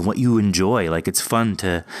me what you enjoy. Like, it's fun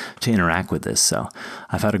to interact with this. So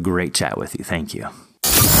I've had a great chat with you. Thank you.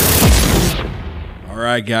 All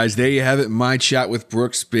right, guys, there you have it. My chat with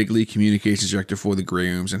Brooks Bigley, Communications Director for the Grey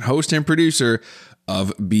Rooms and host and producer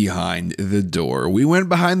of Behind the Door. We went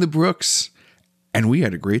behind the Brooks and we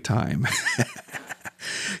had a great time.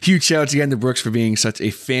 Huge shout out again to Brooks for being such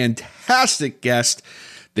a fantastic guest.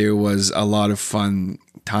 There was a lot of fun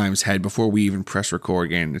times had before we even press record,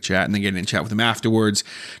 getting in the chat and then getting in chat with him afterwards,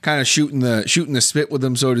 kind of shooting the spit with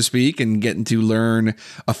him, so to speak, and getting to learn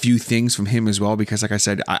a few things from him as well. Because like I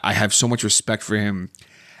said, I have so much respect for him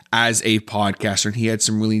as a podcaster, and he had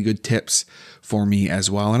some really good tips for me as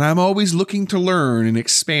well. And I'm always looking to learn and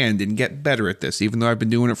expand and get better at this. Even though I've been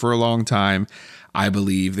doing it for a long time, I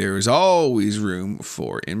believe there is always room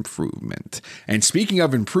for improvement. And speaking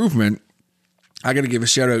of improvement, I got to give a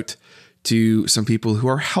shout out to some people who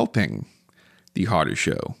are helping the Harder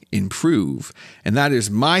Show improve. And that is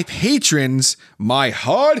my patrons, my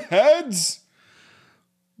hardheads.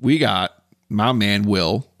 We got my man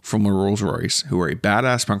Will from the Rolls Royce, who are a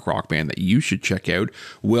badass punk rock band that you should check out.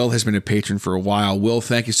 Will has been a patron for a while. Will,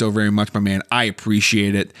 thank you so very much, my man. I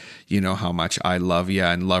appreciate it. You know how much I love you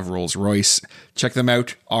and love Rolls Royce. Check them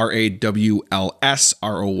out, RAWLSROYCE,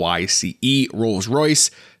 Rolls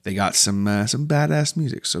Royce. They got some badass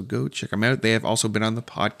music, so go check them out. They have also been on the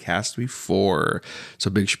podcast before, so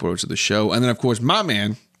big shout out to the show. And then, of course, my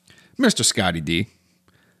man, Mr. Scotty D,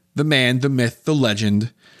 the man, the myth, the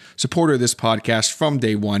legend, supporter of this podcast from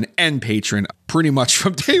day one and patron pretty much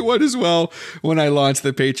from day one as well when I launched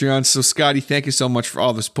the Patreon. So Scotty, thank you so much for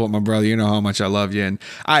all the support, my brother. You know how much I love you, and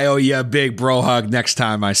I owe you a big bro hug next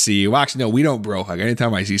time I see you. Well, actually, no, we don't bro hug.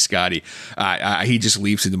 Anytime I see Scotty, he just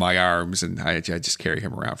leaps into my arms, and I just carry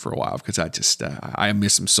him around for a while because I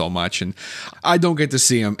miss him so much, and I don't get to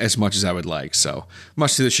see him as much as I would like. So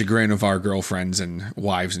much to the chagrin of our girlfriends and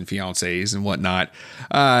wives and fiancés and whatnot,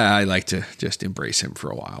 I like to just embrace him for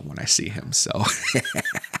a while when I see him. So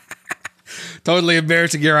totally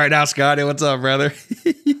embarrassing you right now, Scotty. What's up, brother?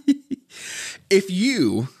 If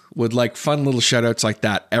you would like fun little shout outs like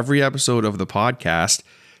that every episode of the podcast,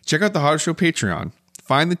 check out the Harder Show Patreon.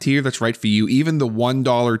 Find the tier that's right for you. Even the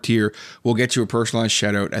 $1 tier will get you a personalized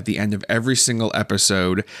shout out at the end of every single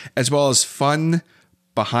episode, as well as fun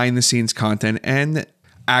behind the scenes content and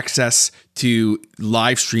access to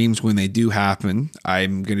live streams when they do happen.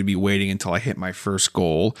 I'm going to be waiting until I hit my first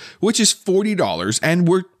goal, which is $40, and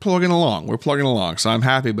we're plugging along. So I'm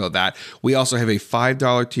happy about that. We also have a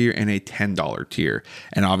 $5 tier and a $10 tier.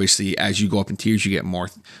 And obviously, as you go up in tiers, you get more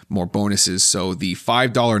bonuses. So the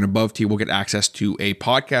 $5 and above tier will get access to a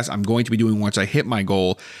podcast I'm going to be doing once I hit my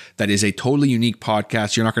goal. That is a totally unique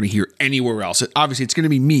podcast you're not going to hear anywhere else. Obviously, it's going to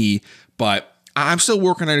be me, but I'm still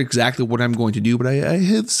working out exactly what I'm going to do, but I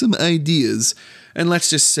have some ideas. And let's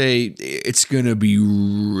just say it's going to be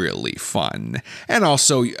really fun. And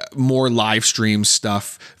also more live stream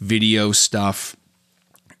stuff, video stuff,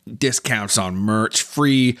 discounts on merch,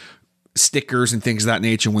 free stickers and things of that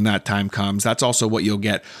nature when that time comes. That's also what you'll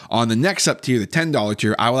get on the next up tier, the $10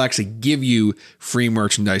 tier. I will actually give you free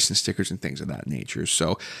merchandise and stickers and things of that nature.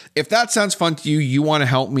 So if that sounds fun to you, you want to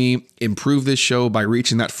help me improve this show by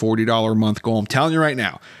reaching that $40 a month goal. I'm telling you right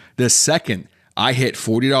now, the second I hit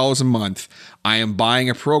 $40 a month, I am buying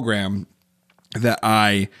a program that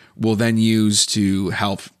I will then use to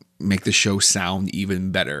help make the show sound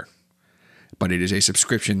even better. But it is a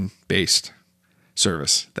subscription-based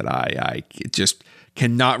service that I just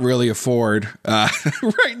cannot really afford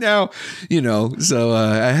right now, so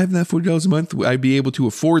I have that $40 a month. I'd be able to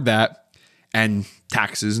afford that and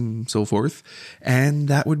taxes and so forth, and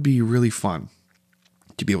that would be really fun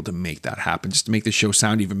to be able to make that happen, just to make the show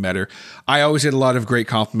sound even better. I always get a lot of great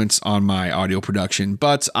compliments on my audio production,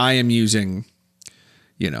 but I am using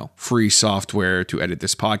free software to edit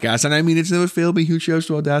this podcast. And I mean, it's never failed me. Huge shouts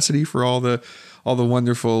to Audacity for all the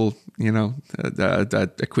wonderful,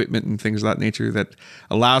 that equipment and things of that nature that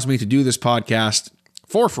allows me to do this podcast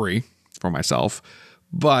for free for myself.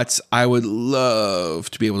 But I would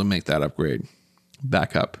love to be able to make that upgrade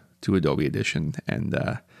back up to Adobe Edition. And,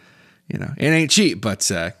 it ain't cheap, but,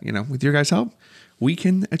 with your guys' help, we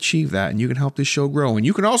can achieve that. And you can help this show grow. And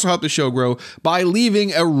you can also help the show grow by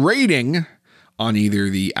leaving a rating on either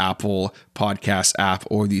the Apple Podcast app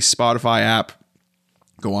or the Spotify app.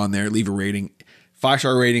 Go on there, leave a rating.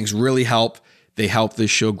 5-star ratings really help. They help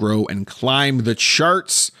this show grow and climb the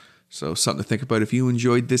charts. So something to think about. If you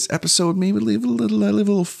enjoyed this episode, maybe leave a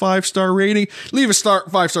little 5-star rating. Leave a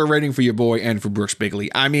 5-star rating for your boy and for Brooks Bigley.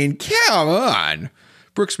 I mean, come on.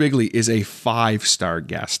 Brooks Bigley is a 5-star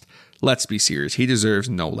guest. Let's be serious. He deserves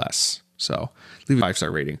no less. So leave a 5-star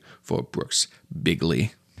rating for Brooks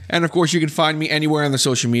Bigley. And of course, you can find me anywhere on the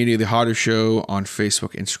social media, The Harder Show on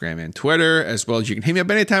Facebook, Instagram, and Twitter, as well as you can hit me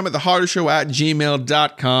up anytime at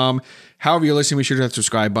thehardershow@gmail.com. However you're listening, be sure to hit the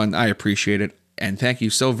subscribe button. I appreciate it. And thank you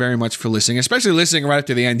so very much for listening, especially listening right up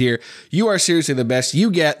to the end here. You are seriously the best.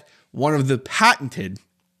 You get one of the patented.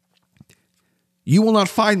 You will not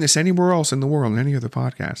find this anywhere else in the world in any other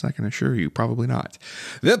podcast. I can assure you, probably not.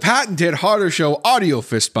 The patented Harder Show audio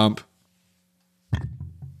fist bump.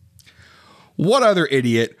 What other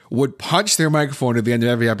idiot would punch their microphone at the end of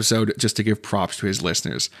every episode just to give props to his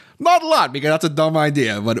listeners? Not a lot, because that's a dumb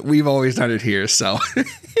idea, but we've always done it here, so.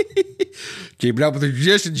 Keep it up with the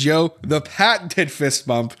tradition, Joe. The patented fist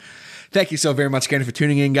bump. Thank you so very much again for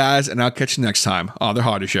tuning in, guys, and I'll catch you next time on The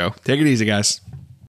Harder Show. Take it easy, guys.